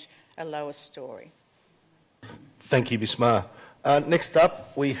land, a lower storey. Thank you, Ms Maher. Next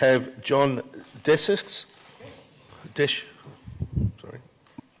up, we have John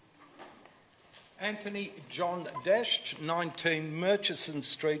Anthony John Desch, 19 Murchison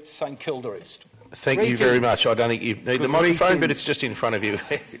Street, St Kilda East. Thank you very much. I don't think you need the microphone, but it's just in front of you.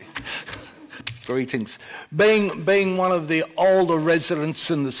 Greetings. Being one of the older residents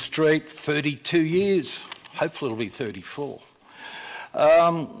in the street, 32 years, hopefully it'll be 34,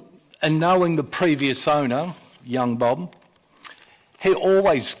 and knowing the previous owner, young Bob, he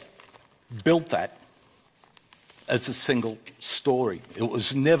always built that as a single storey. It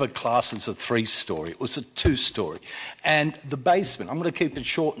was never classed as a 3-storey. It was a 2-storey. And the basement, I'm going to keep it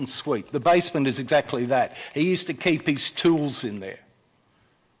short and sweet. The basement is exactly that. He used to keep his tools in there.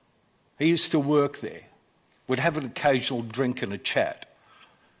 He used to work there. We'd have an occasional drink and a chat.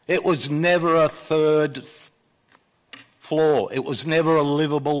 It was never a 3rd floor. It was never a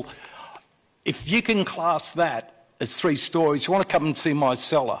livable. If you can class that as 3 stories, you want to come and see my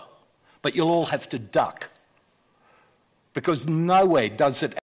cellar, but you'll all have to duck, because nowhere does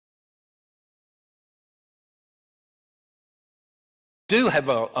it. Do have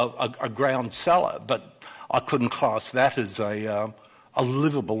a ground cellar, but I couldn't class that as a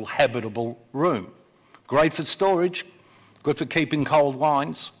livable, habitable room. Great for storage, good for keeping cold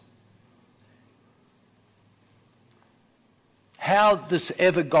wines. How this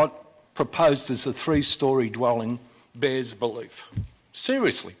ever got proposed as a 3-storey dwelling bears belief.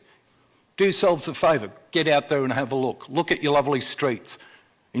 Seriously. Do yourselves a favour, get out there and have a look. Look at your lovely streets.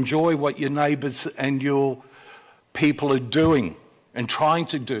 Enjoy what your neighbours and your people are doing and trying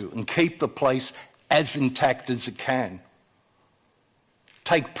to do, and keep the place as intact as it can.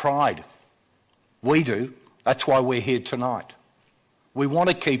 Take pride. We do. That's why we're here tonight. We want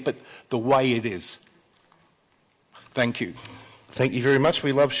to keep it the way it is. Thank you. Thank you very much.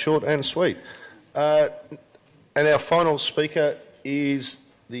 We love short and sweet. And our final speaker is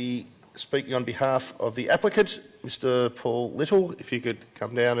speaking on behalf of the applicant, Mr. Paul Little. If you could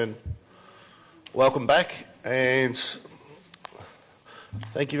come down and welcome back, and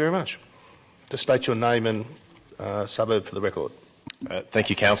thank you very much. Just state your name and suburb for the record. Thank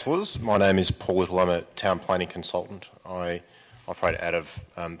you, councillors. My name is Paul Little. I'm a town planning consultant. I operate out of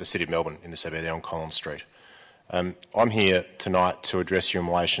the City of Melbourne in the suburb on Collins Street. I'm here tonight to address you in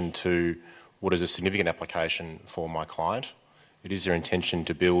relation to what is a significant application for my client. It is their intention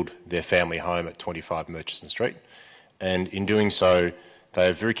to build their family home at 25 Murchison Street, and in doing so, they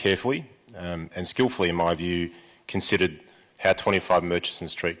have very carefully and skillfully, in my view, considered how 25 Murchison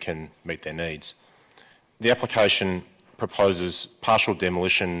Street can meet their needs. The application proposes partial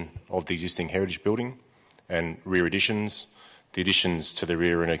demolition of the existing heritage building and rear additions, the additions to the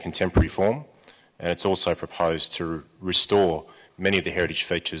rear in a contemporary form, and it's also proposed to restore many of the heritage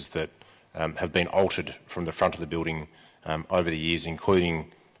features that have been altered from the front of the building over the years,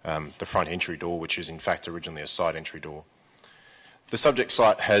 including the front entry door, which is in fact originally a side entry door. The subject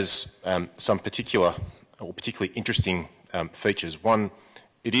site has some particularly interesting features. One,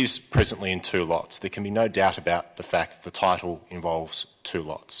 it is presently in 2 lots. There can be no doubt about the fact that the title involves 2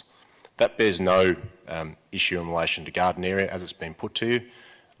 lots. That bears no issue in relation to garden area as it's been put to you.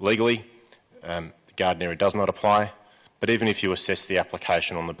 Legally, the garden area does not apply, but even if you assess the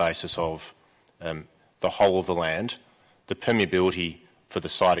application on the basis of the whole of the land, the permeability for the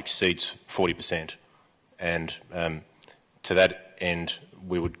site exceeds 40%, and to that end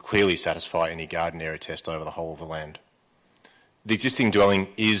we would clearly satisfy any garden area test over the whole of the land. The existing dwelling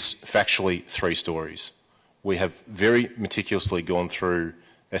is factually 3 stories. We have very meticulously gone through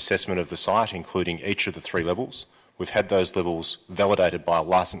assessment of the site, including each of the 3 levels. We've had those levels validated by a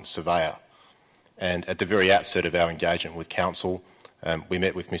licensed surveyor, and at the very outset of our engagement with Council, we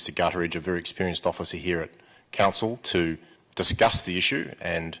met with Mr Gutteridge, a very experienced officer here at Council, to discuss the issue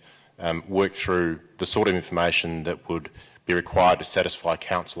and work through the sort of information that would be required to satisfy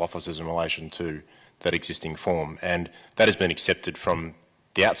Council officers in relation to that existing form. And that has been accepted from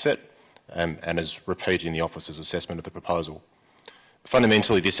the outset and is repeated in the officer's assessment of the proposal.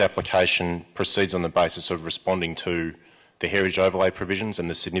 Fundamentally, this application proceeds on the basis of responding to the heritage overlay provisions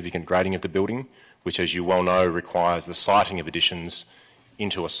and the significant grading of the building, which, as you well know, requires the siting of additions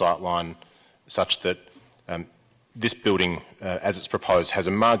into a sightline such that this building, as it's proposed, has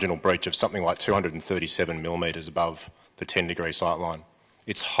a marginal breach of something like 237 millimetres above the 10-degree sightline.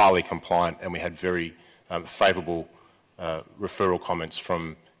 It's highly compliant, and we had very favourable referral comments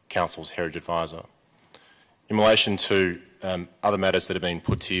from Council's Heritage Advisor. In relation to other matters that have been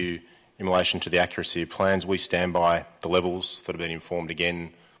put to you in relation to the accuracy of plans, we stand by the levels that have been informed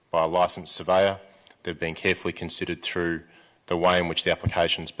again by a licensed surveyor. They've been carefully considered through the way in which the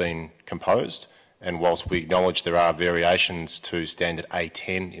application's been composed, and whilst we acknowledge there are variations to standard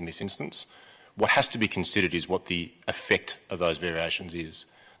A10 in this instance, what has to be considered is what the effect of those variations is.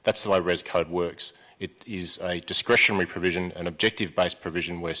 That's the way Res Code works. It is a discretionary provision, an objective-based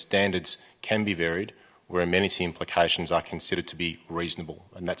provision where standards can be varied, where amenity implications are considered to be reasonable,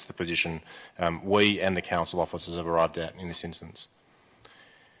 and that's the position we and the Council officers have arrived at in this instance.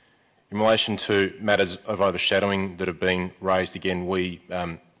 In relation to matters of overshadowing that have been raised again, we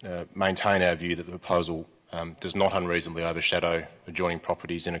maintain our view that the proposal does not unreasonably overshadow adjoining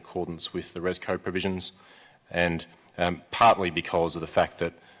properties in accordance with the Res Code provisions, and partly because of the fact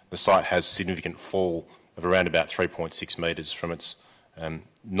that the site has significant fall of around about 3.6 metres from its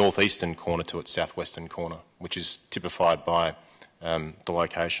northeastern corner to its southwestern corner, which is typified by the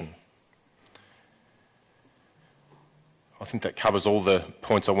location. I think that covers all the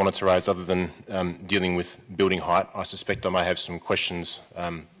points I wanted to raise other than dealing with building height. I suspect I may have some questions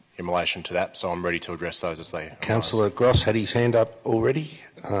in relation to that, so I'm ready to address those as they arise. Councillor Gross had his hand up already.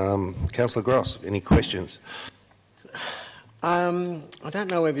 Councillor Gross, any questions? I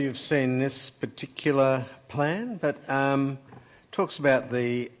don't know whether you've seen this particular plan, but talks about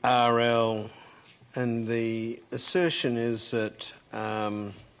the RL, and the assertion is that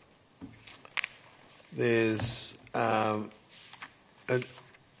there's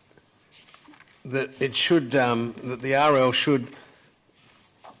that it should that the RL should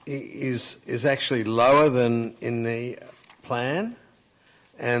is actually lower than in the plan,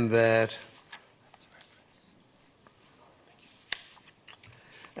 and that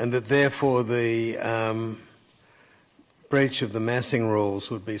therefore the breach of the massing rules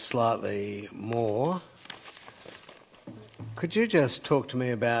would be slightly more. Could you just talk to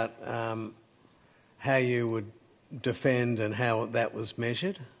me about how you would defend and how that was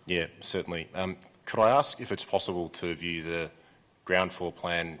measured? Yeah, certainly. Could I ask if it's possible to view the ground floor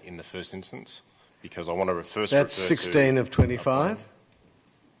plan in the first instance? Because I want to first refer to... That's 16 of 25?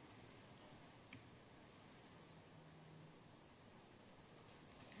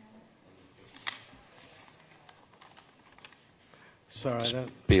 Sorry, I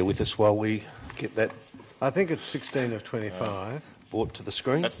don't... Bear with us while we get that... I think it's 16 of 25. Brought to the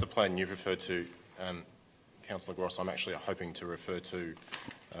screen. That's the plan you've referred to, Councillor Gross. I'm actually hoping to refer to,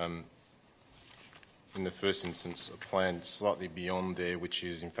 in the first instance, a plan slightly beyond there, which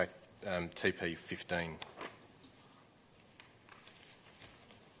is in fact TP 15.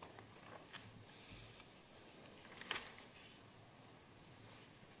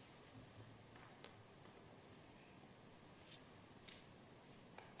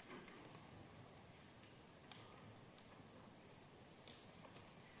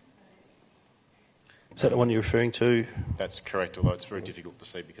 Is that the one you're referring to? That's correct, although it's very difficult to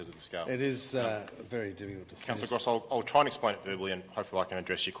see because of the scale. It is very difficult to see. Councillor Gross, I'll try and explain it verbally, and hopefully I can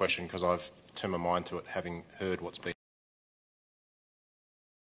address your question because I've turned my mind to it, having heard what's been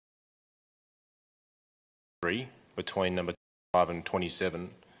between number 5 and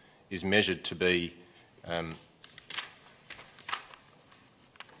 27 is measured to be. Sorry,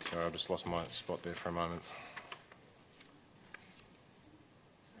 I've just lost my spot there for a moment.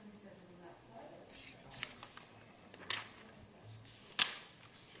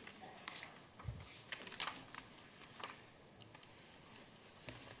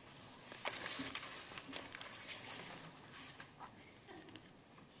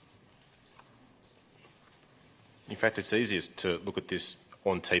 In fact, it's easiest to look at this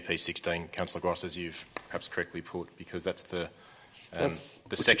on TP16, Councillor Gross, as you've perhaps correctly put, because that's the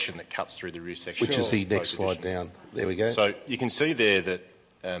section that cuts through the rear section. Which is the next slide down. There we go. So you can see there that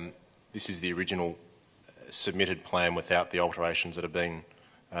this is the original submitted plan without the alterations that have been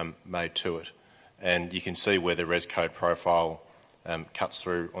made to it. And you can see where the res code profile cuts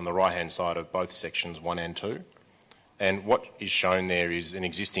through on the right-hand side of both sections 1 and 2. And what is shown there is an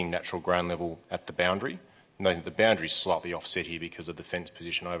existing natural ground level at the boundary. Note the boundary is slightly offset here because of the fence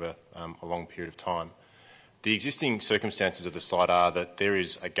position over a long period of time. The existing circumstances of the site are that there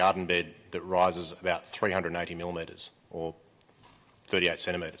is a garden bed that rises about 380 millimetres or 38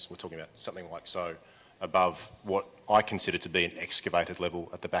 centimetres. We're talking about something like so above what I consider to be an excavated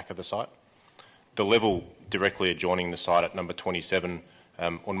level at the back of the site. The level directly adjoining the site at number 27,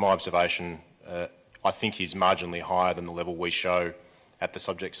 on my observation, I think is marginally higher than the level we show at the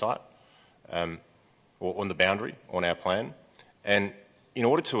subject site. Or on the boundary on our plan. And in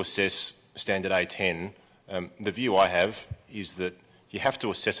order to assess standard A10, the view I have is that you have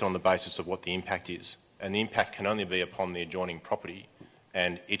to assess it on the basis of what the impact is. And the impact can only be upon the adjoining property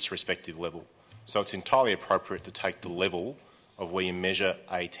and its respective level. So it's entirely appropriate to take the level of where you measure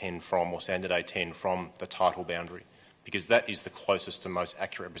A10 from, or standard A10 from the title boundary, because that is the closest and most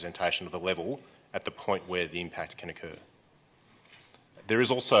accurate representation of the level at the point where the impact can occur. There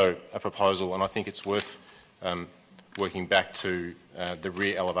is also a proposal, and I think it's worth working back to the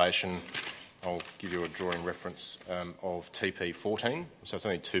rear elevation. I'll give you a drawing reference of TP14, so it's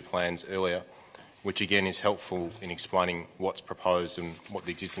only 2 plans earlier, which again is helpful in explaining what's proposed and what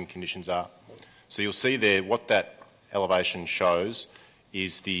the existing conditions are. So you'll see there what that elevation shows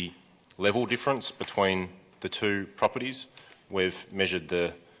is the level difference between the 2 properties. We've measured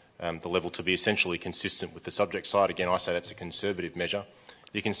the level to be essentially consistent with the subject site. Again, I say that's a conservative measure.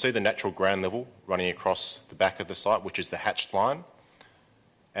 You can see the natural ground level running across the back of the site, which is the hatched line.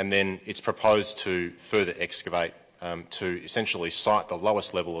 And then it's proposed to further excavate to essentially site the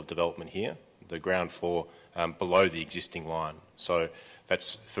lowest level of development here, the ground floor below the existing line. So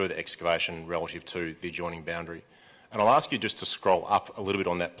that's further excavation relative to the adjoining boundary. And I'll ask you just to scroll up a little bit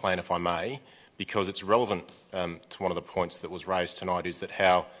on that plan, if I may, because it's relevant to one of the points that was raised tonight, is that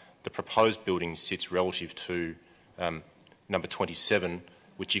how the proposed building sits relative to number 27,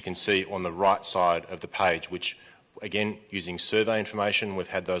 which you can see on the right side of the page, which, again, using survey information, we've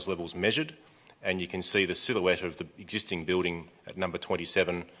had those levels measured, and you can see the silhouette of the existing building at number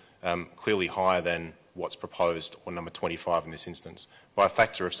 27 clearly higher than what's proposed on number 25 in this instance, by a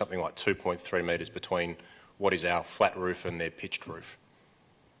factor of something like 2.3 metres between what is our flat roof and their pitched roof.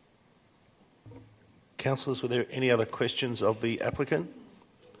 Councillors, were there any other questions of the applicant?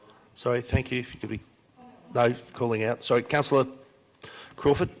 Sorry, thank you. If you could be... No, calling out. Sorry, Councillor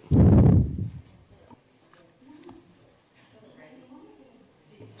Crawford.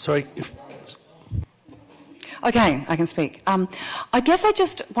 Sorry. Okay, I can speak. I guess I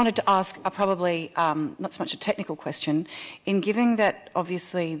just wanted to ask probably not so much a technical question, in giving that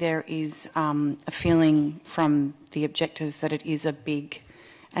obviously there is a feeling from the objectors that it is a big,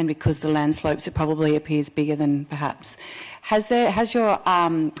 and because the land slopes it probably appears bigger than perhaps. Has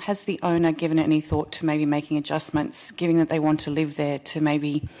the owner given any thought to maybe making adjustments, given that they want to live there, to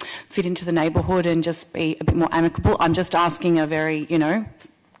maybe fit into the neighbourhood and just be a bit more amicable? I'm just asking a very,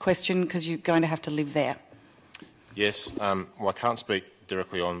 question because you're going to have to live there. Yes, well, I can't speak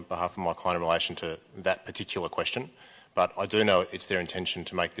directly on behalf of my client in relation to that particular question, but I do know it's their intention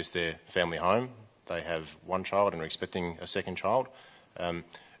to make this their family home. They have 1 child and are expecting a 2nd child.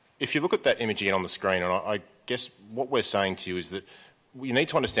 If you look at that image again on the screen, and I guess what we're saying to you is that you need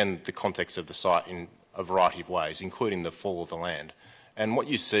to understand the context of the site in a variety of ways, including the fall of the land. And what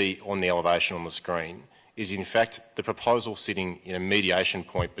you see on the elevation on the screen is in fact the proposal sitting in a mediation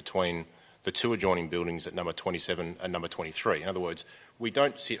point between the 2 adjoining buildings at number 27 and number 23. In other words, we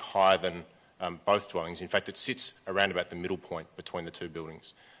don't sit higher than both dwellings. In fact, it sits around about the middle point between the 2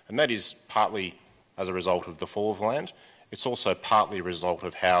 buildings. And that is partly as a result of the fall of the land. It's also partly a result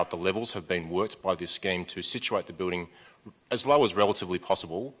of how the levels have been worked by this scheme to situate the building as low as relatively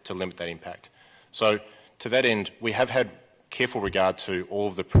possible to limit that impact. So to that end, we have had careful regard to all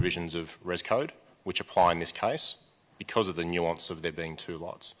of the provisions of Res Code, which apply in this case, because of the nuance of there being two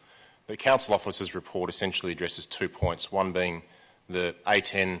lots. The Council Officer's report essentially addresses 2 points, one being the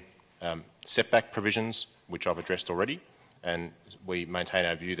A10 setback provisions, which I've addressed already, and we maintain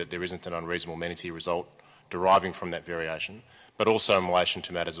our view that there isn't an unreasonable amenity result deriving from that variation, but also in relation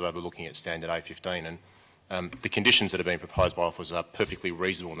to matters of overlooking at standard A15. And the conditions that have been proposed by officers are perfectly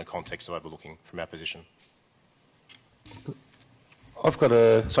reasonable in the context of overlooking from our position. I've got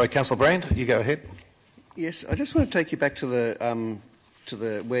sorry, Councillor Brand, you go ahead. Yes, I just want to take you back to the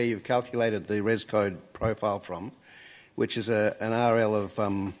where you've calculated the Res Code profile from, which is an RL of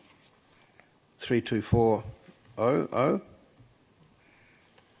 32400.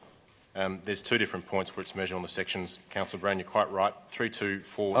 There's two different points where it's measured on the sections. Councillor Brown, you're quite right.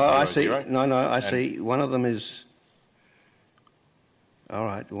 32400. Oh, I see. No, I see. One of them is. All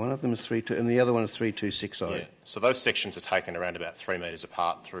right. One of them is 32, and the other one is 3260. Yeah. So those sections are taken around about 3 metres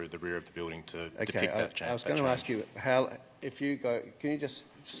apart through the rear of the building to depict that change. I was going to ask you how, if you go, can you just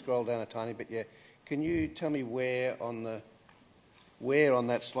scroll down a tiny bit? Yeah. Can you tell me where on that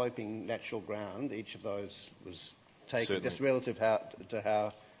sloping natural ground each of those was taken, Certainly. just relative to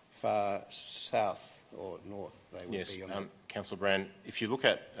how far south or north they would be on that? Councillor Brand, if you look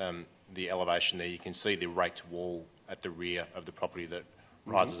at the elevation there, you can see the raked wall at the rear of the property that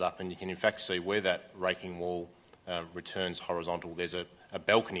rises up, and you can in fact see where that raking wall returns horizontal. There's a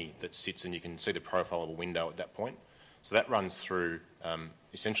balcony that sits, and you can see the profile of a window at that point. So that runs through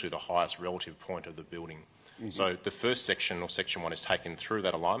essentially the highest relative point of the building. So the first section, or section 1, is taken through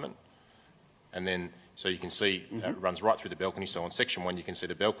that alignment, and then so you can see it runs right through the balcony. So on section 1 you can see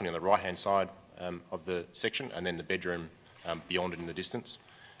the balcony on the right-hand side of the section, and then the bedroom beyond it in the distance.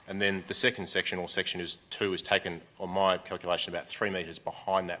 And then the second section, or section 2, is taken, on my calculation, about 3 metres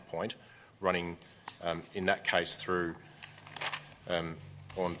behind that point, running in that case through,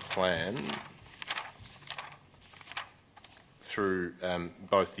 on plan, through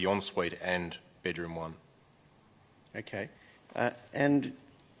both the ensuite and bedroom 1. Okay. And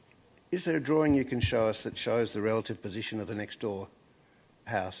is there a drawing you can show us that shows the relative position of the next door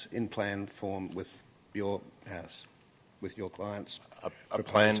house in plan form with your house, with your client's a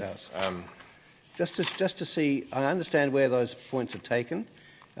plan house? Just to see, I understand where those points are taken,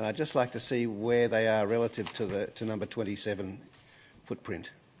 and I'd just like to see where they are relative to number 27 footprint.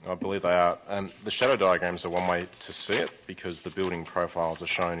 I believe they are. The shadow diagrams are one way to see it because the building profiles are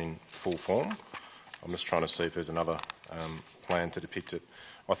shown in full form. I'm just trying to see if there's another plan to depict it.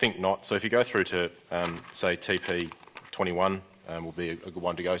 I think not. So if you go through to, say, TP21 will be a good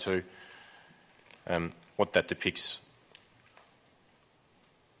one to go to. What that depicts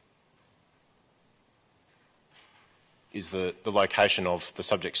is the location of the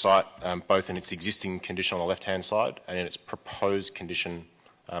subject site, both in its existing condition on the left-hand side and in its proposed condition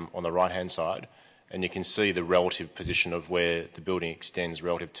on the right-hand side. And you can see the relative position of where the building extends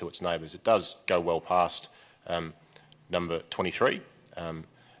relative to its neighbours. It does go well past number 23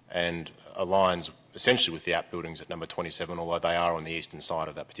 and aligns essentially with the outbuildings at number 27, although they are on the eastern side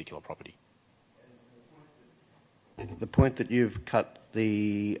of that particular property. The point that you've cut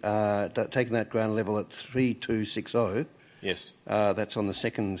the taken that ground level at 3260. Yes. That's on the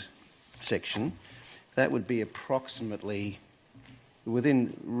second section. That would be approximately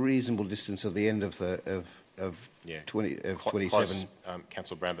within reasonable distance of the end of the of 27. Close,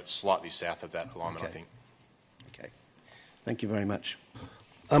 Councillor Brown, but slightly south of that alignment, Okay. I think. Okay. Thank you very much.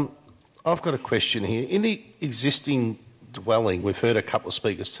 I've got a question here. In the existing dwelling, we've heard a couple of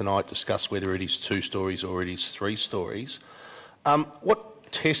speakers tonight discuss whether it is 2 stories or it is 3 stories.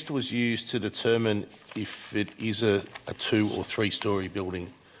 What test was used to determine if it is a 2 or 3 story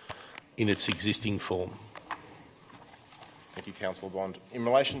building in its existing form? Thank you, Councillor Bond. In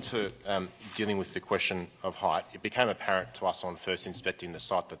relation to dealing with the question of height, it became apparent to us on first inspecting the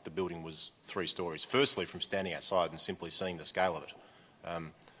site that the building was 3 stories. Firstly, from standing outside and simply seeing the scale of it.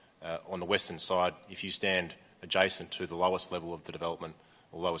 On the western side, if you stand adjacent to the lowest level of the development,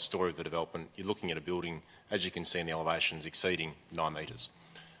 or lowest story of the development, you're looking at a building, as you can see in the elevations, exceeding 9 metres.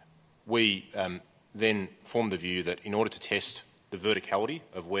 We then formed the view that in order to test the verticality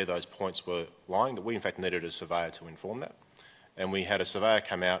of where those points were lying, that we in fact needed a surveyor to inform that. And we had a surveyor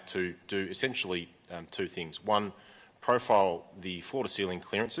come out to do essentially 2 things. One, profile the floor-to-ceiling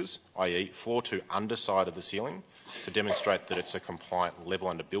clearances, i.e. floor to underside of the ceiling, to demonstrate that it's a compliant level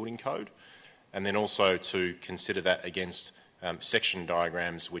under building code, and then also to consider that against section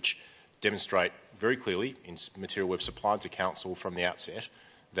diagrams which demonstrate very clearly in material we've supplied to Council from the outset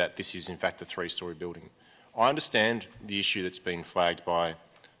that this is in fact a 3-storey building. I understand the issue that's been flagged by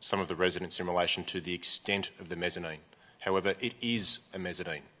some of the residents in relation to the extent of the mezzanine. However, it is a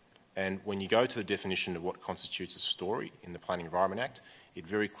mezzanine. And when you go to the definition of what constitutes a storey in the Planning Environment Act, it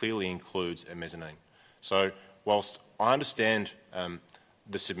very clearly includes a mezzanine. So whilst I understand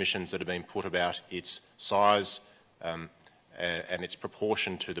the submissions that have been put about its size and its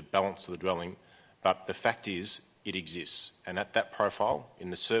proportion to the balance of the dwelling, but the fact is it exists. And at that profile, in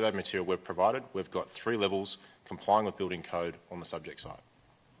the survey material we've provided, we've got 3 levels complying with building code on the subject site.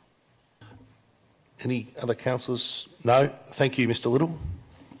 Any other councillors? No. Thank you, Mr Little.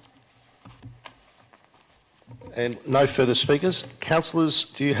 And no further speakers. Councillors,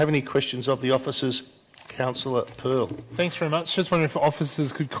 do you have any questions of the officers? Councillor Pearl. Thanks very much. Just wondering if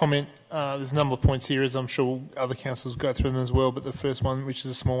officers could comment. There's a number of points here, as I'm sure other councillors will go through them as well, but the first one, which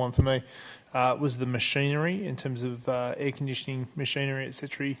is a small one for me, was the machinery in terms of air conditioning machinery,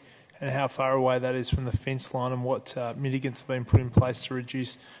 etc., and how far away that is from the fence line and what mitigants have been put in place to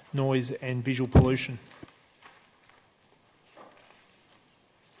reduce noise and visual pollution.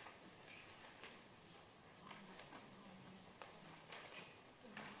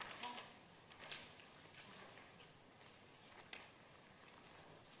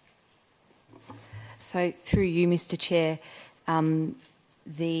 So, through you, Mr Chair,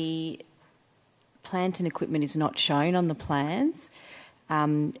 the plant and equipment is not shown on the plans.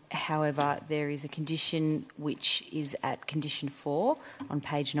 However, there is a condition which is at condition 4 on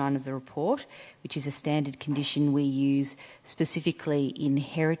page 9 of the report, which is a standard condition we use specifically in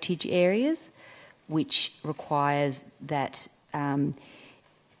heritage areas, which requires that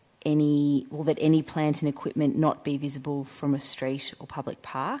any plant and equipment not be visible from a street or public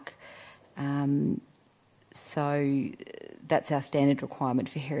park. So that's our standard requirement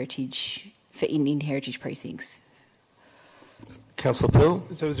for heritage, in heritage precincts. Councillor Pearl.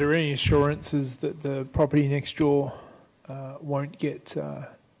 So is there any assurances that the property next door won't get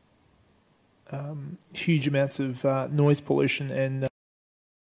huge amounts of noise pollution and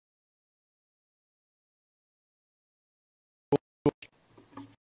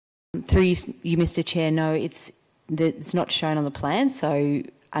through you, Mr Chair, no, it's not shown on the plan, so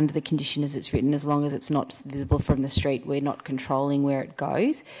under the condition as it's written, as long as it's not visible from the street, we're not controlling where it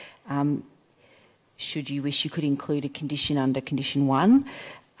goes. Should you wish, you could include a condition under condition 1,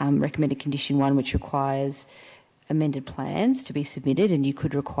 recommended condition 1, which requires amended plans to be submitted, and you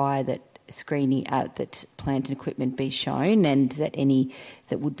could require that screening that plant and equipment be shown, and that any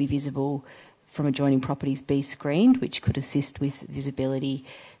that would be visible from adjoining properties be screened, which could assist with visibility.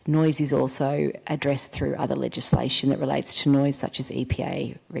 Noise is also addressed through other legislation that relates to noise, such as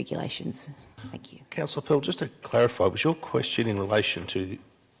EPA regulations. Thank you. Councillor Pearl, just to clarify, was your question in relation to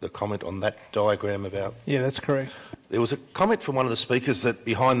the comment on that diagram about... Yeah, that's correct. There was a comment from one of the speakers that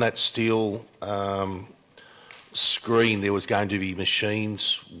behind that steel screen there was going to be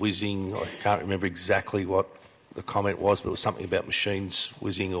machines whizzing. I can't remember exactly what the comment was, but it was something about machines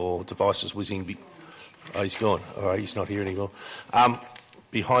whizzing or devices whizzing. Oh, he's gone. All right, he's not here anymore.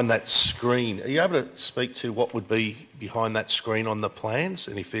 Behind that screen, are you able to speak to what would be behind that screen on the plans,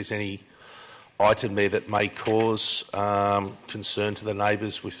 and if there's any item there that may cause concern to the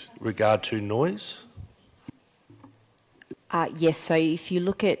neighbours with regard to noise? Yes, so if you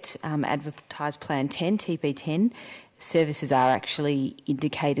look at advertised plan 10, TP10, services are actually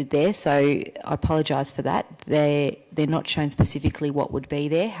indicated there, so I apologise for that. They're not shown specifically what would be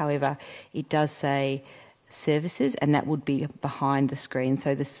there, however, it does say services, and that would be behind the screen.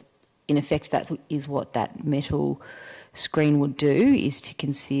 So this, in effect, that is what that metal screen would do, is to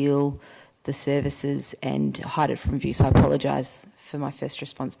conceal the services and hide it from view. So I apologise for my first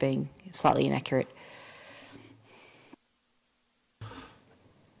response being slightly inaccurate.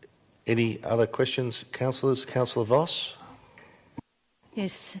 Any other questions, councillors? Councillor Voss.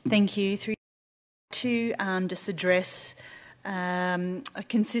 Yes, thank you. To just address a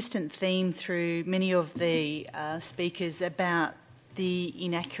consistent theme through many of the speakers about the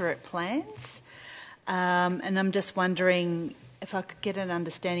inaccurate plans. And I'm just wondering if I could get an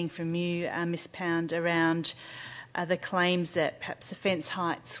understanding from you, Ms Pound, around the claims that perhaps the fence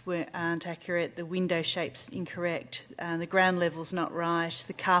heights aren't accurate, the window shape's incorrect, the ground level's not right,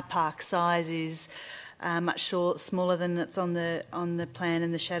 the car park size is much smaller than it's on the plan,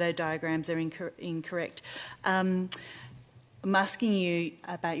 and the shadow diagrams are incorrect. I'm asking you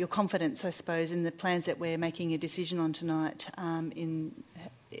about your confidence, I suppose, in the plans that we're making a decision on tonight. Are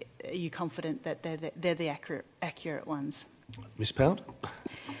you confident that they're the accurate ones? Ms Pound.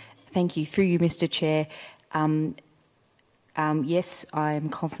 Thank you. Through you, Mr Chair, yes, I am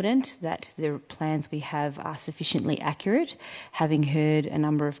confident that the plans we have are sufficiently accurate, having heard a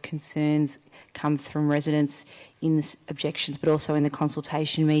number of concerns come from residents in the objections, but also in the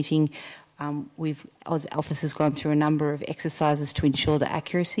consultation meeting. Oz Office has gone through a number of exercises to ensure the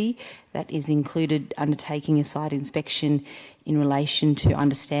accuracy. That is included undertaking a site inspection in relation to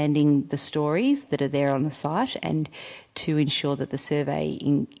understanding the stories that are there on the site and to ensure that the survey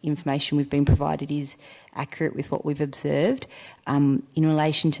information we've been provided is accurate with what we've observed. In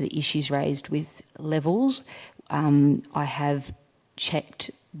relation to the issues raised with levels, I have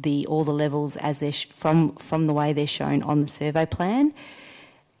checked all the levels as they're from the way they're shown on the survey plan,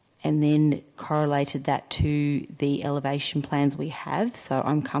 and then correlated that to the elevation plans we have. So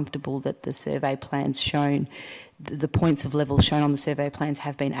I'm comfortable that the survey plans shown, the points of level shown on the survey plans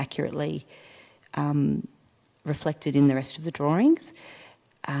have been accurately reflected in the rest of the drawings.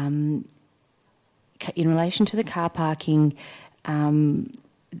 In relation to the car parking,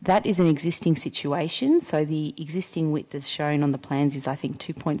 that is an existing situation. So the existing width as shown on the plans is, I think,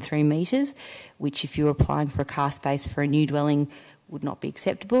 2.3 metres, which if you're applying for a car space for a new dwelling would not be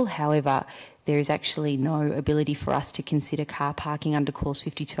acceptable. However, there is actually no ability for us to consider car parking under Clause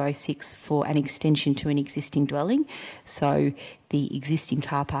 5206 for an extension to an existing dwelling. So the existing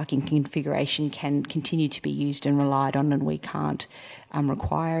car parking configuration can continue to be used and relied on, and we can't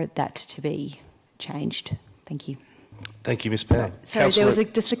require that to be changed. Thank you. Thank you, Ms Pound. So there was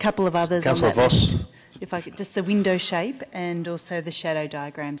just a couple of others on Councillor that Voss. list. If I could, just the window shape and also the shadow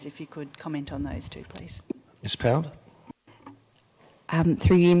diagrams, if you could comment on those two, please. Ms Pound.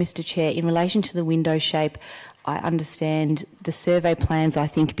 Through you, Mr Chair, in relation to the window shape, I understand the survey plans, I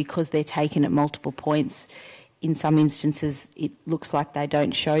think, because they're taken at multiple points, in some instances it looks like they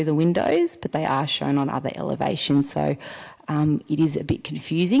don't show the windows, but they are shown on other elevations. So it is a bit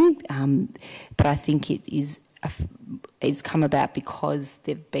confusing, but I think it's come about because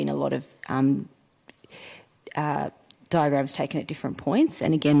there have been a lot of diagrams taken at different points,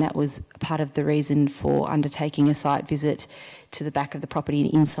 and again that was part of the reason for undertaking a site visit to the back of the property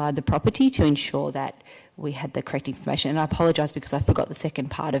and inside the property to ensure that we had the correct information. And I apologise because I forgot the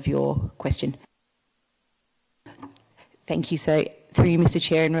second part of your question. Thank you. So through you, Mr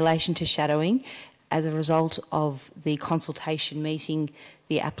Chair, in relation to shadowing, as a result of the consultation meeting,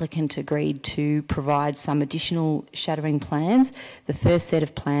 the applicant agreed to provide some additional shadowing plans. The first set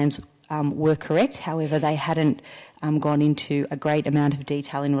of plans were correct, however they hadn't gone into a great amount of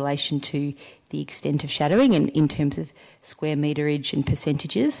detail in relation to the extent of shadowing and in terms of square meterage and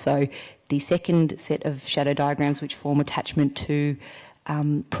percentages. So the second set of shadow diagrams, which form attachment to,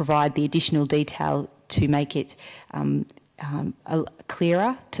 provide the additional detail to make it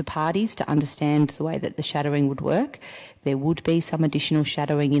clearer to parties to understand the way that the shadowing would work. There would be some additional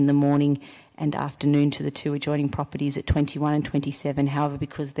shadowing in the morning and afternoon to the two adjoining properties at 21 and 27. However,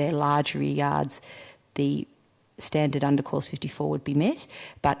 because they're large rear yards, the standard under Clause 54 would be met.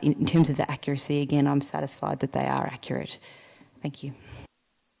 But in terms of the accuracy, again, I'm satisfied that they are accurate. Thank you.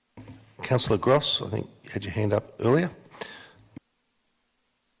 Councillor Gross, I think you had your hand up earlier.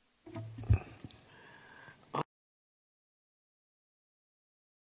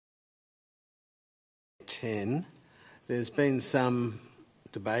 There's been some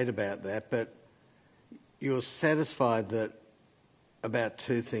debate about that, but you're satisfied that about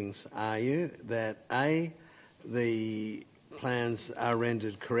two things, are you? That A, the plans are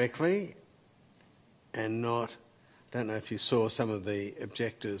rendered correctly and not, I don't know if you saw some of the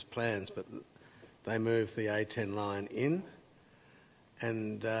objectors' plans, but they moved the A10 line in,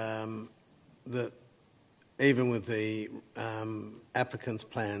 and that even with the applicant's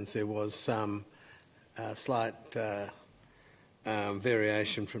plans there was some slight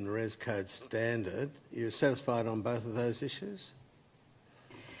variation from the Res Code standard. You're satisfied on both of those issues?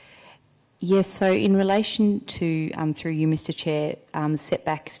 Yes, so in relation to, through you, Mr Chair,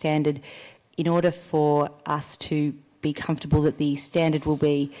 setback standard, in order for us to be comfortable that the standard will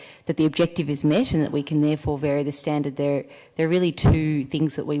be, that the objective is met and that we can therefore vary the standard, there are really two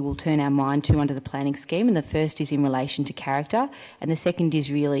things that we will turn our mind to under the planning scheme, and the first is in relation to character, and the second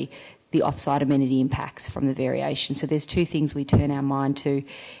is really the off-site amenity impacts from the variation. So there's two things we turn our mind to.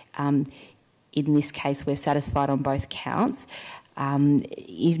 In this case, we're satisfied on both counts.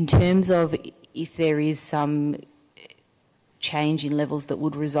 In terms of if there is some change in levels that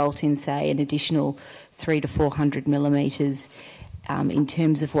would result in, say, an additional 300 to 400 millimetres, in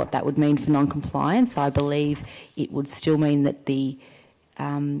terms of what that would mean for non-compliance, I believe it would still mean that the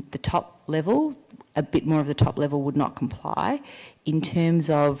top level, a bit more of the top level would not comply. In terms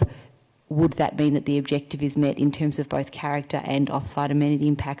of would that mean that the objective is met in terms of both character and off-site amenity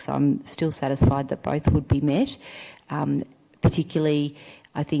impacts, I'm still satisfied that both would be met. particularly,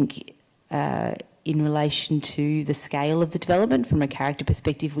 I think, in relation to the scale of the development from a character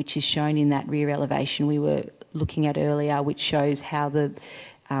perspective, which is shown in that rear elevation we were looking at earlier, which shows how the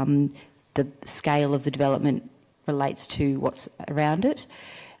scale of the development relates to what's around it.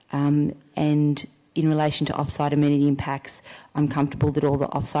 And in relation to off-site amenity impacts, I'm comfortable that all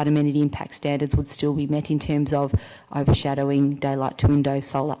the off-site amenity impact standards would still be met in terms of overshadowing, daylight to window,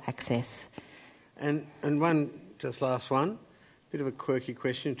 solar access. And one, just last one, bit of a quirky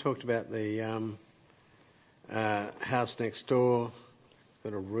question. You talked about the house next door. It's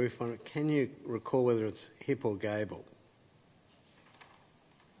got a roof on it. Can you recall whether it's hip or gable?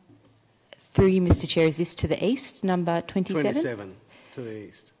 Through you, Mr Chair, is this to the east, number 27? 27, to the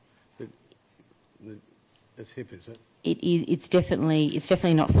east. It's hip, is it? It's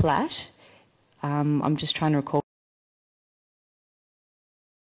definitely not flat. I'm just trying to recall.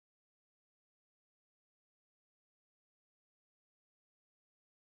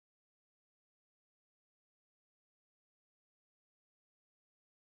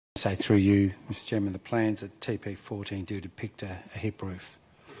 Say through you, Mr Chairman, the plans at TP14 do depict a hip roof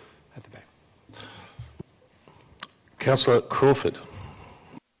at the back. Councillor Crawford.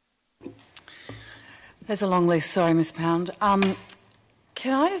 There's a long list, sorry, Ms Pound. Can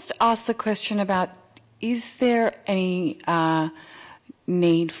I just ask the question about, is there any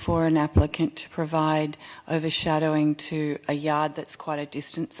need for an applicant to provide overshadowing to a yard that's quite a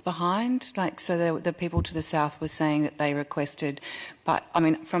distance behind? Like, so the people to the south were saying that they requested, but I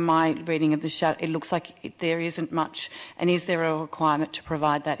mean, from my reading of the shadow, it looks like there isn't much. And is there a requirement to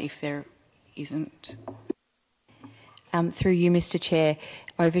provide that if there isn't? Through you, Mr Chair,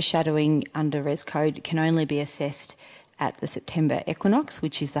 overshadowing under Res Code can only be assessed at the September equinox,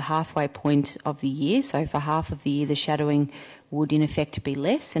 which is the halfway point of the year. So for half of the year, the shadowing would in effect be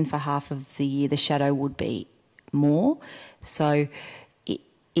less, and for half of the year, the shadow would be more. So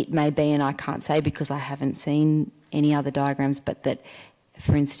it may be, and I can't say because I haven't seen any other diagrams, but that,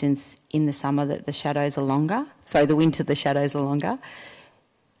 for instance, in the summer that the shadows are longer. So the winter, the shadows are longer.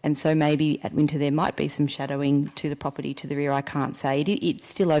 And so maybe at winter there might be some shadowing to the property to the rear. I can't say. It's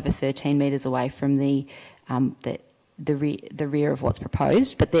still over 13 metres away from the rear of what's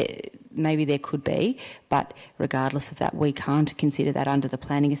proposed, but maybe there could be. But regardless of that, we can't consider that under the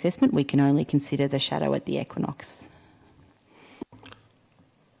planning assessment. We can only consider the shadow at the equinox.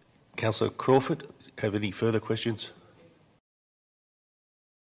 Councillor Crawford, have any further questions?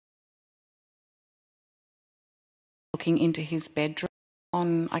 Looking into his bedroom.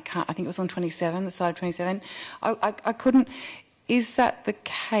 I think it was on 27, the side of 27. I couldn't. Is that the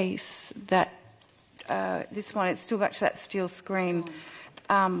case that this one? It's still back to that steel screen.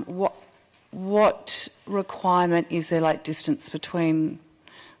 What requirement is there, like distance between,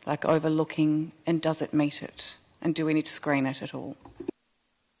 like overlooking, and does it meet it? And do we need to screen it at all?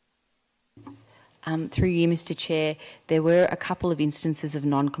 Through you, Mr Chair, there were a couple of instances of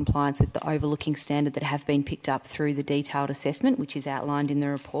non-compliance with the overlooking standard that have been picked up through the detailed assessment, which is outlined in the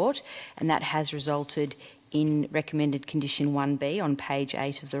report, and that has resulted in recommended condition 1B on page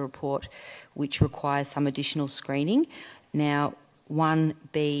 8 of the report, which requires some additional screening. Now,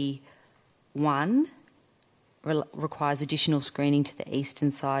 1B1 requires additional screening to the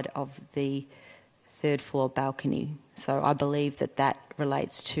eastern side of the third floor balcony. So I believe that that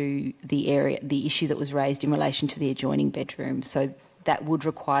relates to the issue that was raised in relation to the adjoining bedroom. So that would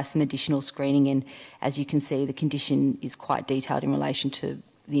require some additional screening, and as you can see, the condition is quite detailed in relation to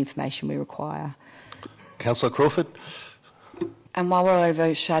the information we require. Councillor Crawford. And while we're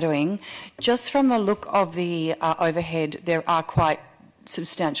overshadowing, just from the look of the overhead, there are quite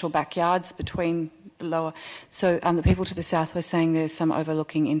substantial backyards between the lower. So the people to the south were saying there's some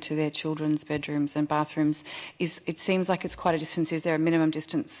overlooking into their children's bedrooms and bathrooms. It seems like it's quite a distance. Is there a minimum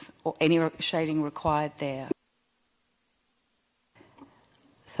distance or any shading required there?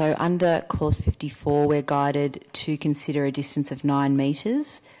 So under clause 54, we're guided to consider a distance of 9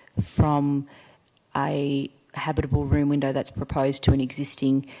 metres from a habitable room window that's proposed to an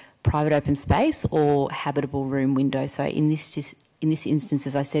existing private open space or habitable room window. So in this instance,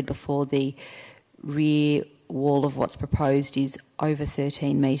 as I said before, the rear wall of what's proposed is over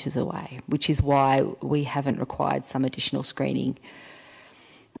 13 metres away, which is why we haven't required some additional screening.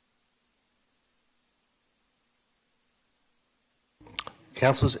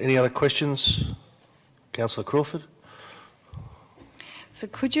 Councillors, any other questions? Councillor Crawford. So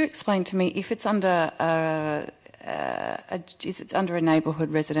could you explain to me if it's under it's under a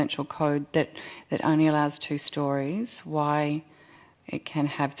neighbourhood residential code that only allows 2 stories, why it can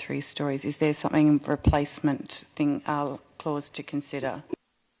have 3 stories? Is there something replacement clause to consider?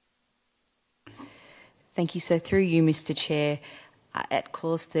 Thank you. So through you, Mr Chair, at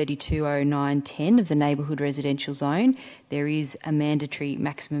clause 320910 of the neighbourhood residential zone, there is a mandatory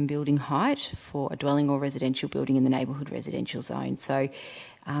maximum building height for a dwelling or residential building in the neighbourhood residential zone. So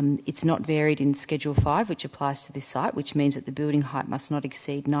it's not varied in Schedule 5, which applies to this site, which means that the building height must not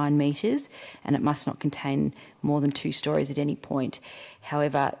exceed 9 metres and it must not contain more than 2 storeys at any point.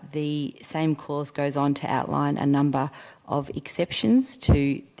 However, the same clause goes on to outline a number of exceptions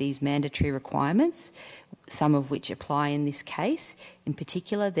to these mandatory requirements, some of which apply in this case. In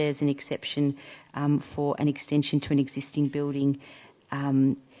particular, there's an exception for an extension to an existing building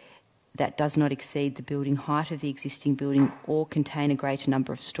that does not exceed the building height of the existing building or contain a greater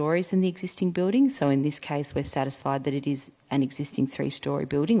number of storeys than the existing building. So in this case, we're satisfied that it is an existing 3-storey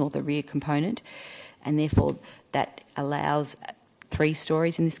building or the rear component, and therefore that allows 3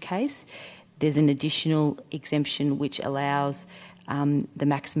 storeys in this case. There's an additional exemption which allows the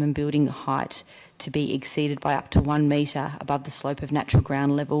maximum building height to be exceeded by up to 1 metre above the slope of natural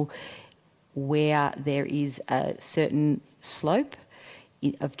ground level where there is a certain slope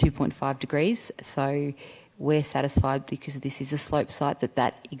of 2.5 degrees. So we're satisfied, because this is a slope site,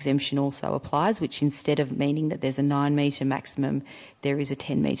 that exemption also applies, which instead of meaning that there's a 9 metre maximum, there is a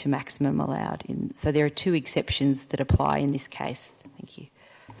 10 metre maximum allowed. So there are 2 exceptions that apply in this case. Thank you.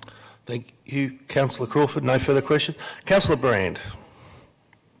 Thank you, Councillor Crawford. No further questions. Councillor Brand.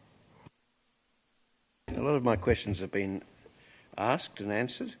 A lot of my questions have been asked and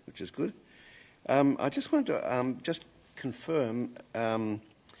answered, which is good. I just wanted to just confirm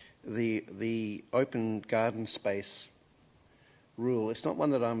the open garden space rule. It's not one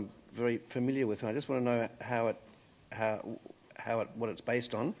that I'm very familiar with, and I just want to know what it's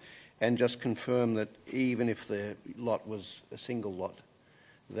based on, and just confirm that even if the lot was a single lot,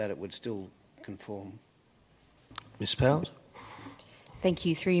 that it would still conform. Ms Powers. Thank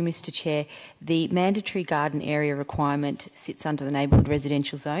you. Through you, Mr Chair. The mandatory garden area requirement sits under the neighbourhood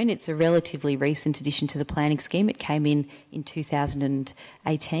residential zone. It's a relatively recent addition to the planning scheme. It came in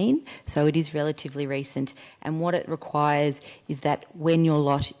 2018, so it is relatively recent. And what it requires is that when your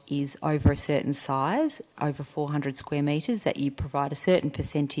lot is over a certain size, over 400 square metres, that you provide a certain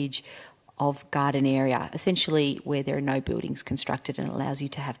percentage of garden area, essentially where there are no buildings constructed, and allows you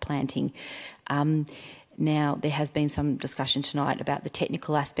to have planting. Now, there has been some discussion tonight about the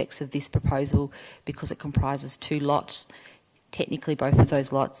technical aspects of this proposal because it comprises 2 lots. Technically, both of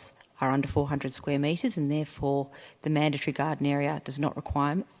those lots are under 400 square metres, and therefore the mandatory garden area does not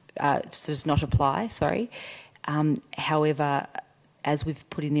apply. However, as we've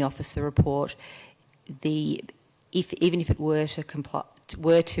put in the officer report, even if it were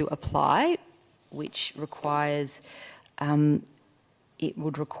to apply, which requires it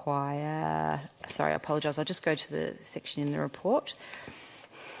would require, sorry, I apologise, I'll just go to the section in the report.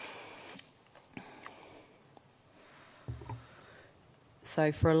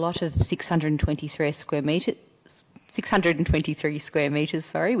 So for a lot of 623 square metres,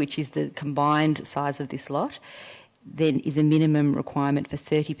 which is the combined size of this lot, then is a minimum requirement for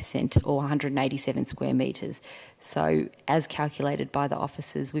 30% or 187 square metres. So as calculated by the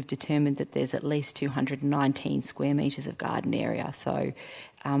officers, we've determined that there's at least 219 square metres of garden area. So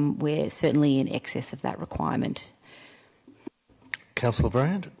we're certainly in excess of that requirement. Councillor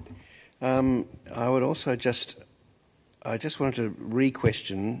Brand. I would also I just wanted to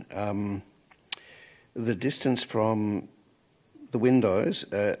re-question the distance from the windows,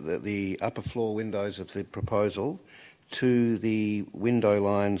 the upper floor windows of the proposal, to the window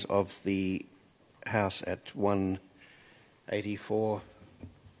lines of the house at 184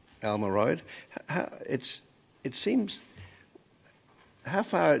 Alma Road. It seems, how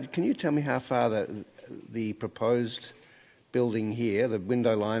far, can you tell me how far the proposed building here, the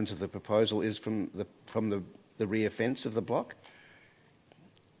window lines of the proposal, is from the rear fence of the block?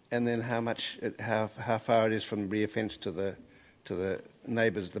 And then how far it is from the rear fence to the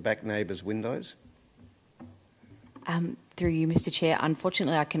neighbours, the back neighbours' windows? Through you, Mr Chair,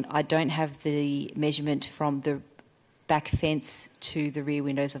 unfortunately I don't have the measurement from the back fence to the rear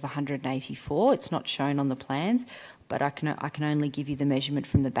windows of 184. It's not shown on the plans, but I can only give you the measurement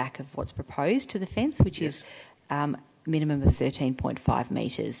from the back of what's proposed to the fence, which is minimum of 13.5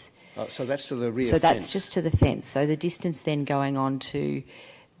 metres. Oh, so that's to the rear fence? So that's just to the fence. So the distance then going on to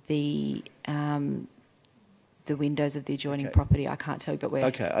the windows of the adjoining property, I can't tell you, but we're...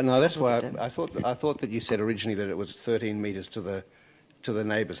 Okay, no, that's why I thought that you said originally that it was 13 metres to the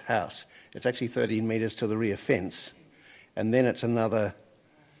neighbour's house. It's actually 13 metres to the rear fence, and then it's another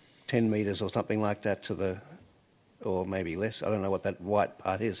 10 metres or something like that to the, or maybe less. I don't know what that white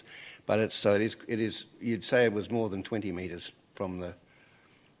part is, but it is. You'd say it was more than 20 metres from the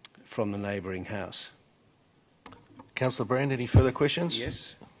neighbouring house. Councillor Brand, any further questions?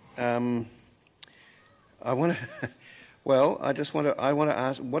 Yes. I want to. Well, I want to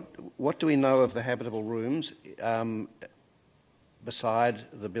ask what do we know of the habitable rooms beside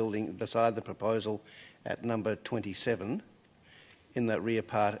the building, beside the proposal at number 27, in that rear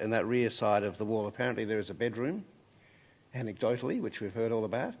part, in that rear side of the wall? Apparently, there is a bedroom, anecdotally, which we've heard all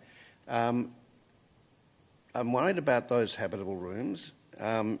about. I'm worried about those habitable rooms,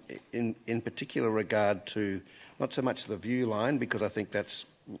 in particular regard to not so much the view line, because I think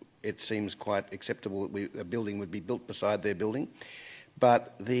it seems quite acceptable that a building would be built beside their building,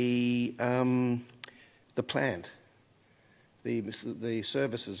 but the plant, the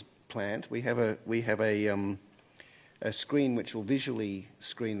services plant. We have a screen which will visually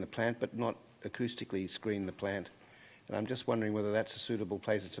screen the plant, but not acoustically screen the plant. And I'm just wondering whether that's a suitable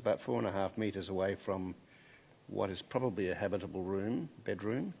place. It's about 4.5 metres away from what is probably a habitable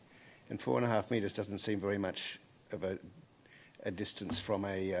bedroom, and 4.5 metres doesn't seem very much of a distance from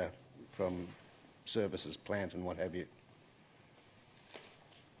from services plant and what have you.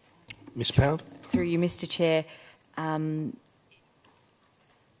 Ms. Pound? Through you, Mr. Chair. From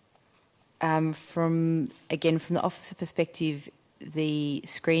the officer perspective, the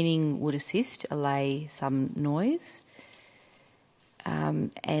screening would assist, allay some noise,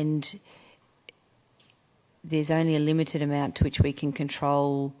 and there's only a limited amount to which we can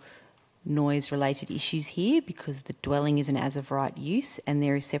control noise-related issues here, because the dwelling is an as-of-right use, and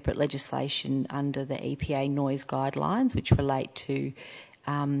there is separate legislation under the EPA noise guidelines which relate to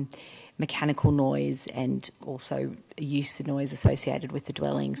mechanical noise and also use of noise associated with the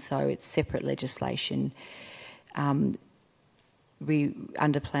dwelling. So it's separate legislation. Under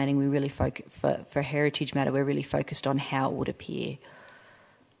planning, we really focus for heritage matter. We're really focused on how it would appear.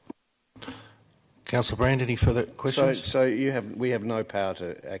 Councillor Brand, any further questions? So we have no power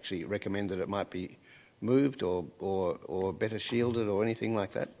to actually recommend that it might be moved or better shielded or anything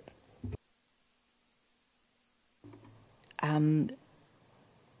like that?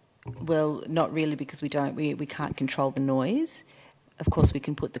 Well, not really, because we can't control the noise. Of course, we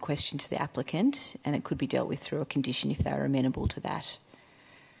can put the question to the applicant, and it could be dealt with through a condition if they are amenable to that.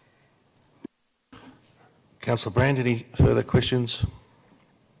 Councillor Brand, any further questions?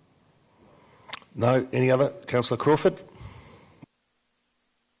 No. Any other? Councillor Crawford?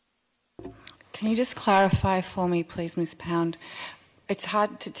 Can you just clarify for me, please, Ms. Pound? It's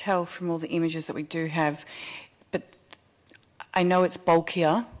hard to tell from all the images that we do have, but I know it's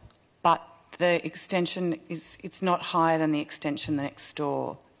bulkier, but the extension it's not higher than the extension next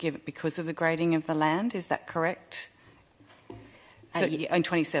door, because of the grading of the land. Is that correct? So in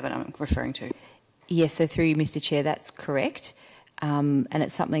 27, I'm referring to. Yes. So through you, Mr. Chair, that's correct, and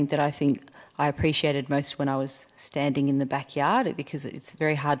it's something that I think I appreciated most when I was standing in the backyard, because it's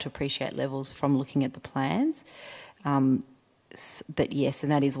very hard to appreciate levels from looking at the plans. But yes,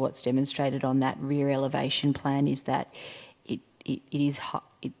 and that is what's demonstrated on that rear elevation plan, is that it is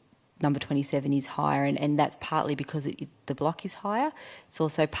number 27 is higher, and that's partly because the block is higher. It's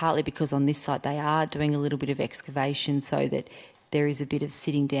also partly because on this site they are doing a little bit of excavation, so that there is a bit of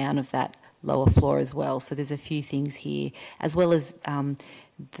sitting down of that lower floor as well. So there's a few things here, as well as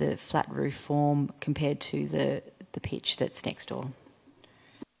the flat roof form compared to the pitch that's next door.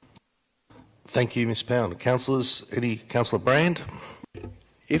 Thank you, Ms. Pound. Councillors, Councillor Brand?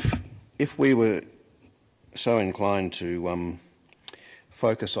 If we were so inclined to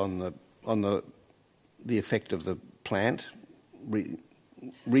focus on the effect of the plant,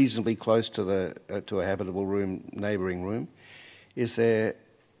 reasonably close to a habitable room, neighbouring room, is there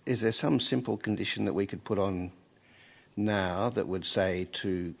some simple condition that we could put on now that would say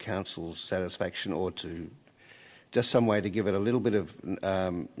to council's satisfaction, or to just some way to give it a little bit of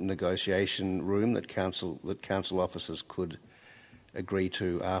negotiation room that council officers could agree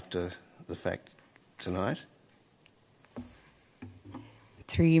to after the fact tonight?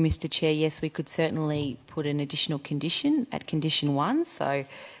 Through you, Mr. Chair, yes, we could certainly put an additional condition at condition 1. So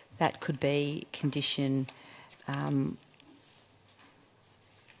that could be condition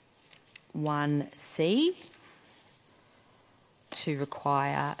 1C, to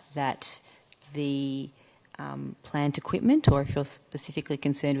require that the plant equipment, or if you're specifically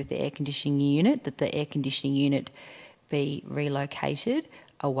concerned with the air conditioning unit, that the air conditioning unit be relocated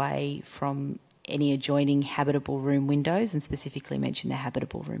away from any adjoining habitable room windows, and specifically mention the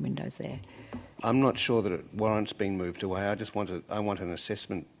habitable room windows there. I'm not sure that it warrants being moved away. I want an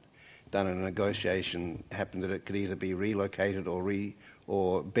assessment done and a negotiation happen that it could either be relocated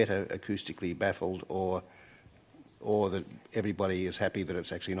or better acoustically baffled, or that everybody is happy that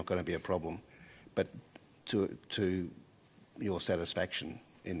it's actually not going to be a problem, but to your satisfaction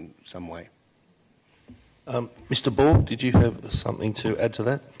in some way. Mr. Borg, did you have something to add to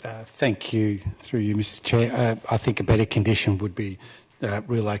that? Thank you, through you, Mr. Chair. I think a better condition would be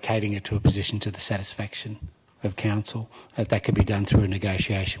relocating it to a position to the satisfaction of council. That could be done through a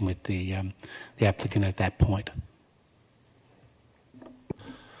negotiation with the applicant at that point.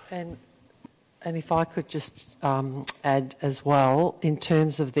 And if I could just add as well, in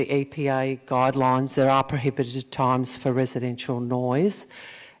terms of the EPA guidelines, there are prohibited times for residential noise,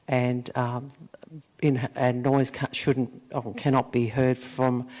 and noise cannot be heard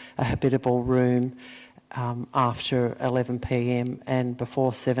from a habitable room after 11 p.m. and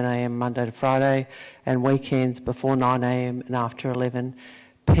before 7 a.m. Monday to Friday, and weekends before 9 a.m. and after 11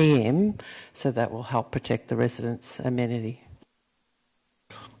 p.m. So that will help protect the residents' amenity.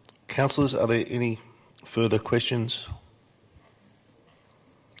 Councillors, are there any further questions?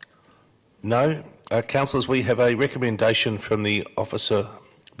 No? Councillors, we have a recommendation from the officer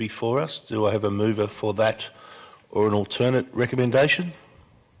before us. Do I have a mover for that or an alternate recommendation?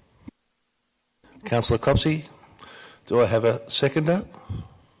 Councillor Copsey, do I have a seconder?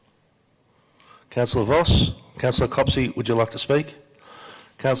 Councillor Voss? Councillor Copsey, would you like to speak?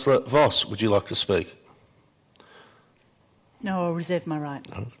 Councillor Voss, would you like to speak? No, I'll reserve my right.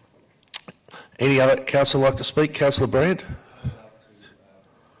 No. Any other councillor like to speak? Councillor Brand?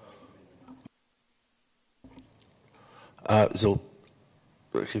 So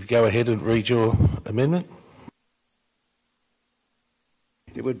if you go ahead and read your amendment.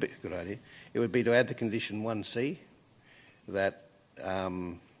 It would be a good idea. It would be to add the condition 1C that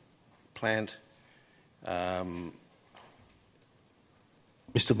plant. Mr.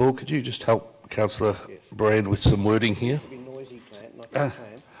 Ball, could you just help Councillor Brand with some wording here? It should be noisy plant, not plant.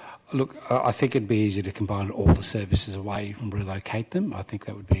 Look, I think it'd be easy to combine all the services away and relocate them. I think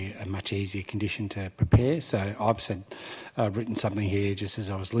that would be a much easier condition to prepare. So I've written something here just as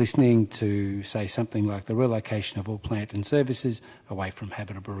I was listening to say something like the relocation of all plant and services away from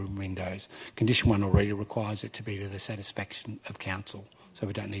habitable room windows. Condition 1 already requires it to be to the satisfaction of council, so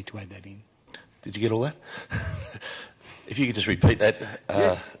we don't need to add that in. Did you get all that? If you could just repeat that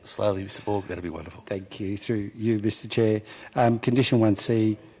Yes. slowly, Mr. Borg, that'd be wonderful. Thank you. Through you, Mr. Chair. Condition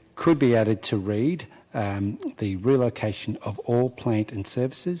 1C could be added to read the relocation of all plant and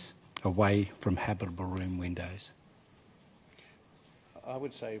services away from habitable room windows. I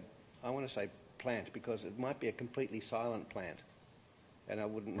want to say plant because it might be a completely silent plant, and I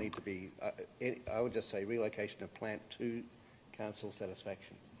wouldn't need to be. I would just say relocation of plant to council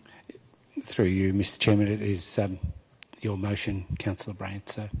satisfaction. Through you, Mr. Chairman, it is your motion, Councillor Brandt,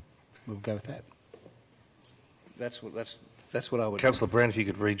 so we'll go with that. That's what I would. Councillor Brand, if you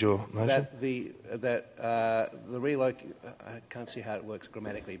could read your motion. I can't see how it works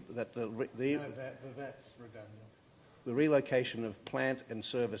grammatically. That's redundant. The relocation of plant and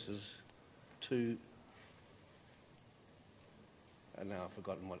services to. And now I've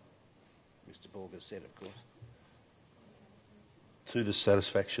forgotten what Mr. Borg has said, of course. To the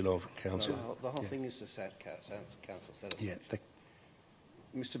satisfaction of council. No, the whole thing is to council satisfaction. Yeah.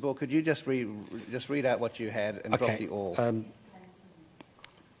 Mr. Borg, could you just read out what you had and drop the all?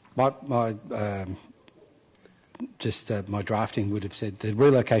 My drafting would have said the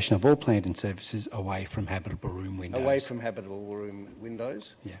relocation of all plant and services away from habitable room windows. Away from habitable room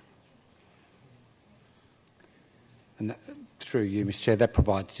windows? Yeah. And through you, Mr. Chair, that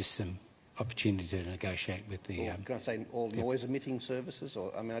provides just some opportunity to negotiate with the... can I say all noise-emitting services?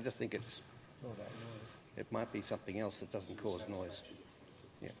 Or I mean, I just think it might be something else that doesn't cause noise.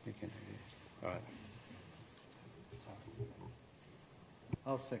 Yeah, you can. All right.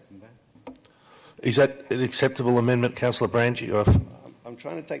 I'll second that. Is that an acceptable amendment, Councillor Brand? I'm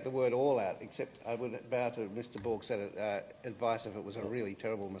trying to take the word all out, except I would bow to Mr. Borg's advice if it was a really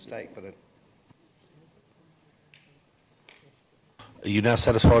terrible mistake, but it... Are you now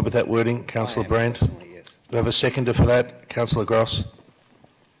satisfied with that wording, Councillor Brand? Yes. Do you have a seconder for that, Councillor Gross?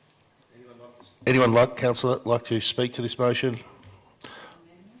 Anyone like to speak to this motion?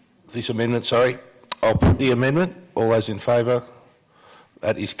 This amendment, sorry. I'll put the amendment. All those in favour?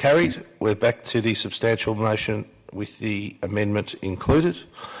 That is carried. We're back to the substantial motion with the amendment included.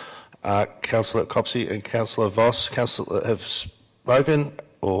 Councillor Copsey and Councillor Voss have spoken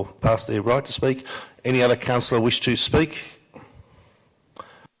or passed their right to speak. Any other councillor wish to speak?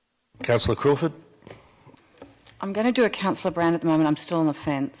 Councillor Crawford? I'm going to do a Councillor Brand at the moment. I'm still on the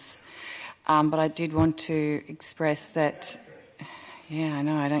fence. But I did want to express that... Yeah, I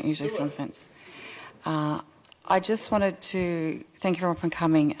know, I don't usually sit on the fence. I just wanted to thank everyone for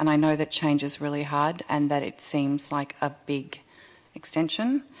coming, and I know that change is really hard and that it seems like a big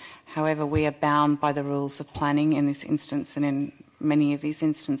extension. However, we are bound by the rules of planning in this instance and in many of these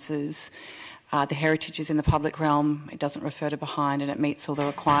instances. the heritage is in the public realm, it doesn't refer to behind, and it meets all the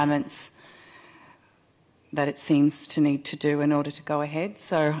requirements that it seems to need to do in order to go ahead.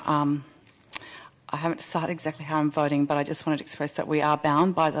 So I haven't decided exactly how I'm voting, but I just wanted to express that we are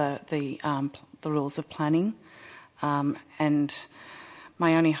bound by the rules of planning, and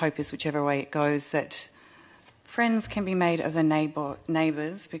my only hope is, whichever way it goes, that friends can be made of the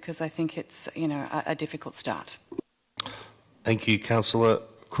neighbours, because I think it's, you know, a difficult start. Thank you, Councillor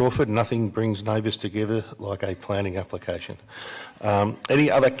Crawford. Nothing brings neighbours together like a planning application.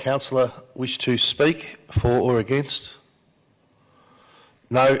 Any other councillor wish to speak for or against?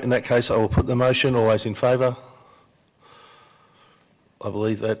 No. In that case, I will put the motion. All those in favour? I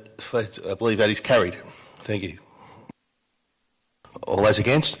believe that is carried. Thank you. All those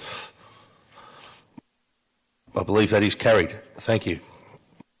against? I believe that is carried. Thank you.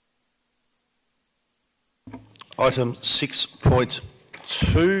 Item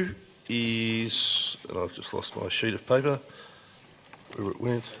 6.2 is, and I've just lost my sheet of paper, where it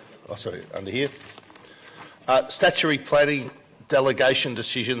went, oh sorry, under here. Statutory planning delegation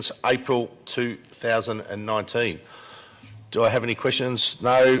decisions, April 2019. Do I have any questions?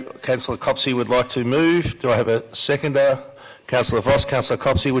 No. Councillor Copsey would like to move. Do I have a seconder? Councillor Voss. Councillor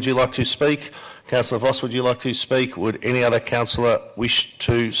Copsey, would you like to speak? Councillor Voss, would you like to speak? Would any other councillor wish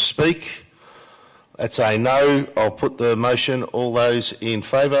to speak? That's a no. I'll put the motion. All those in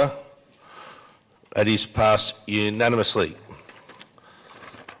favour? That is passed unanimously.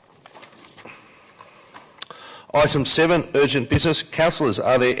 Item 7, urgent business. Councillors,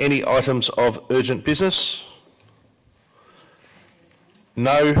 are there any items of urgent business?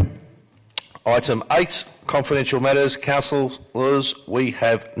 No. Item 8, confidential matters. Councillors, we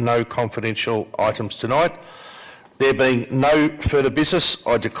have no confidential items tonight. There being no further business,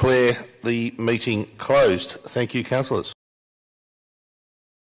 I declare the meeting closed. Thank you, councillors.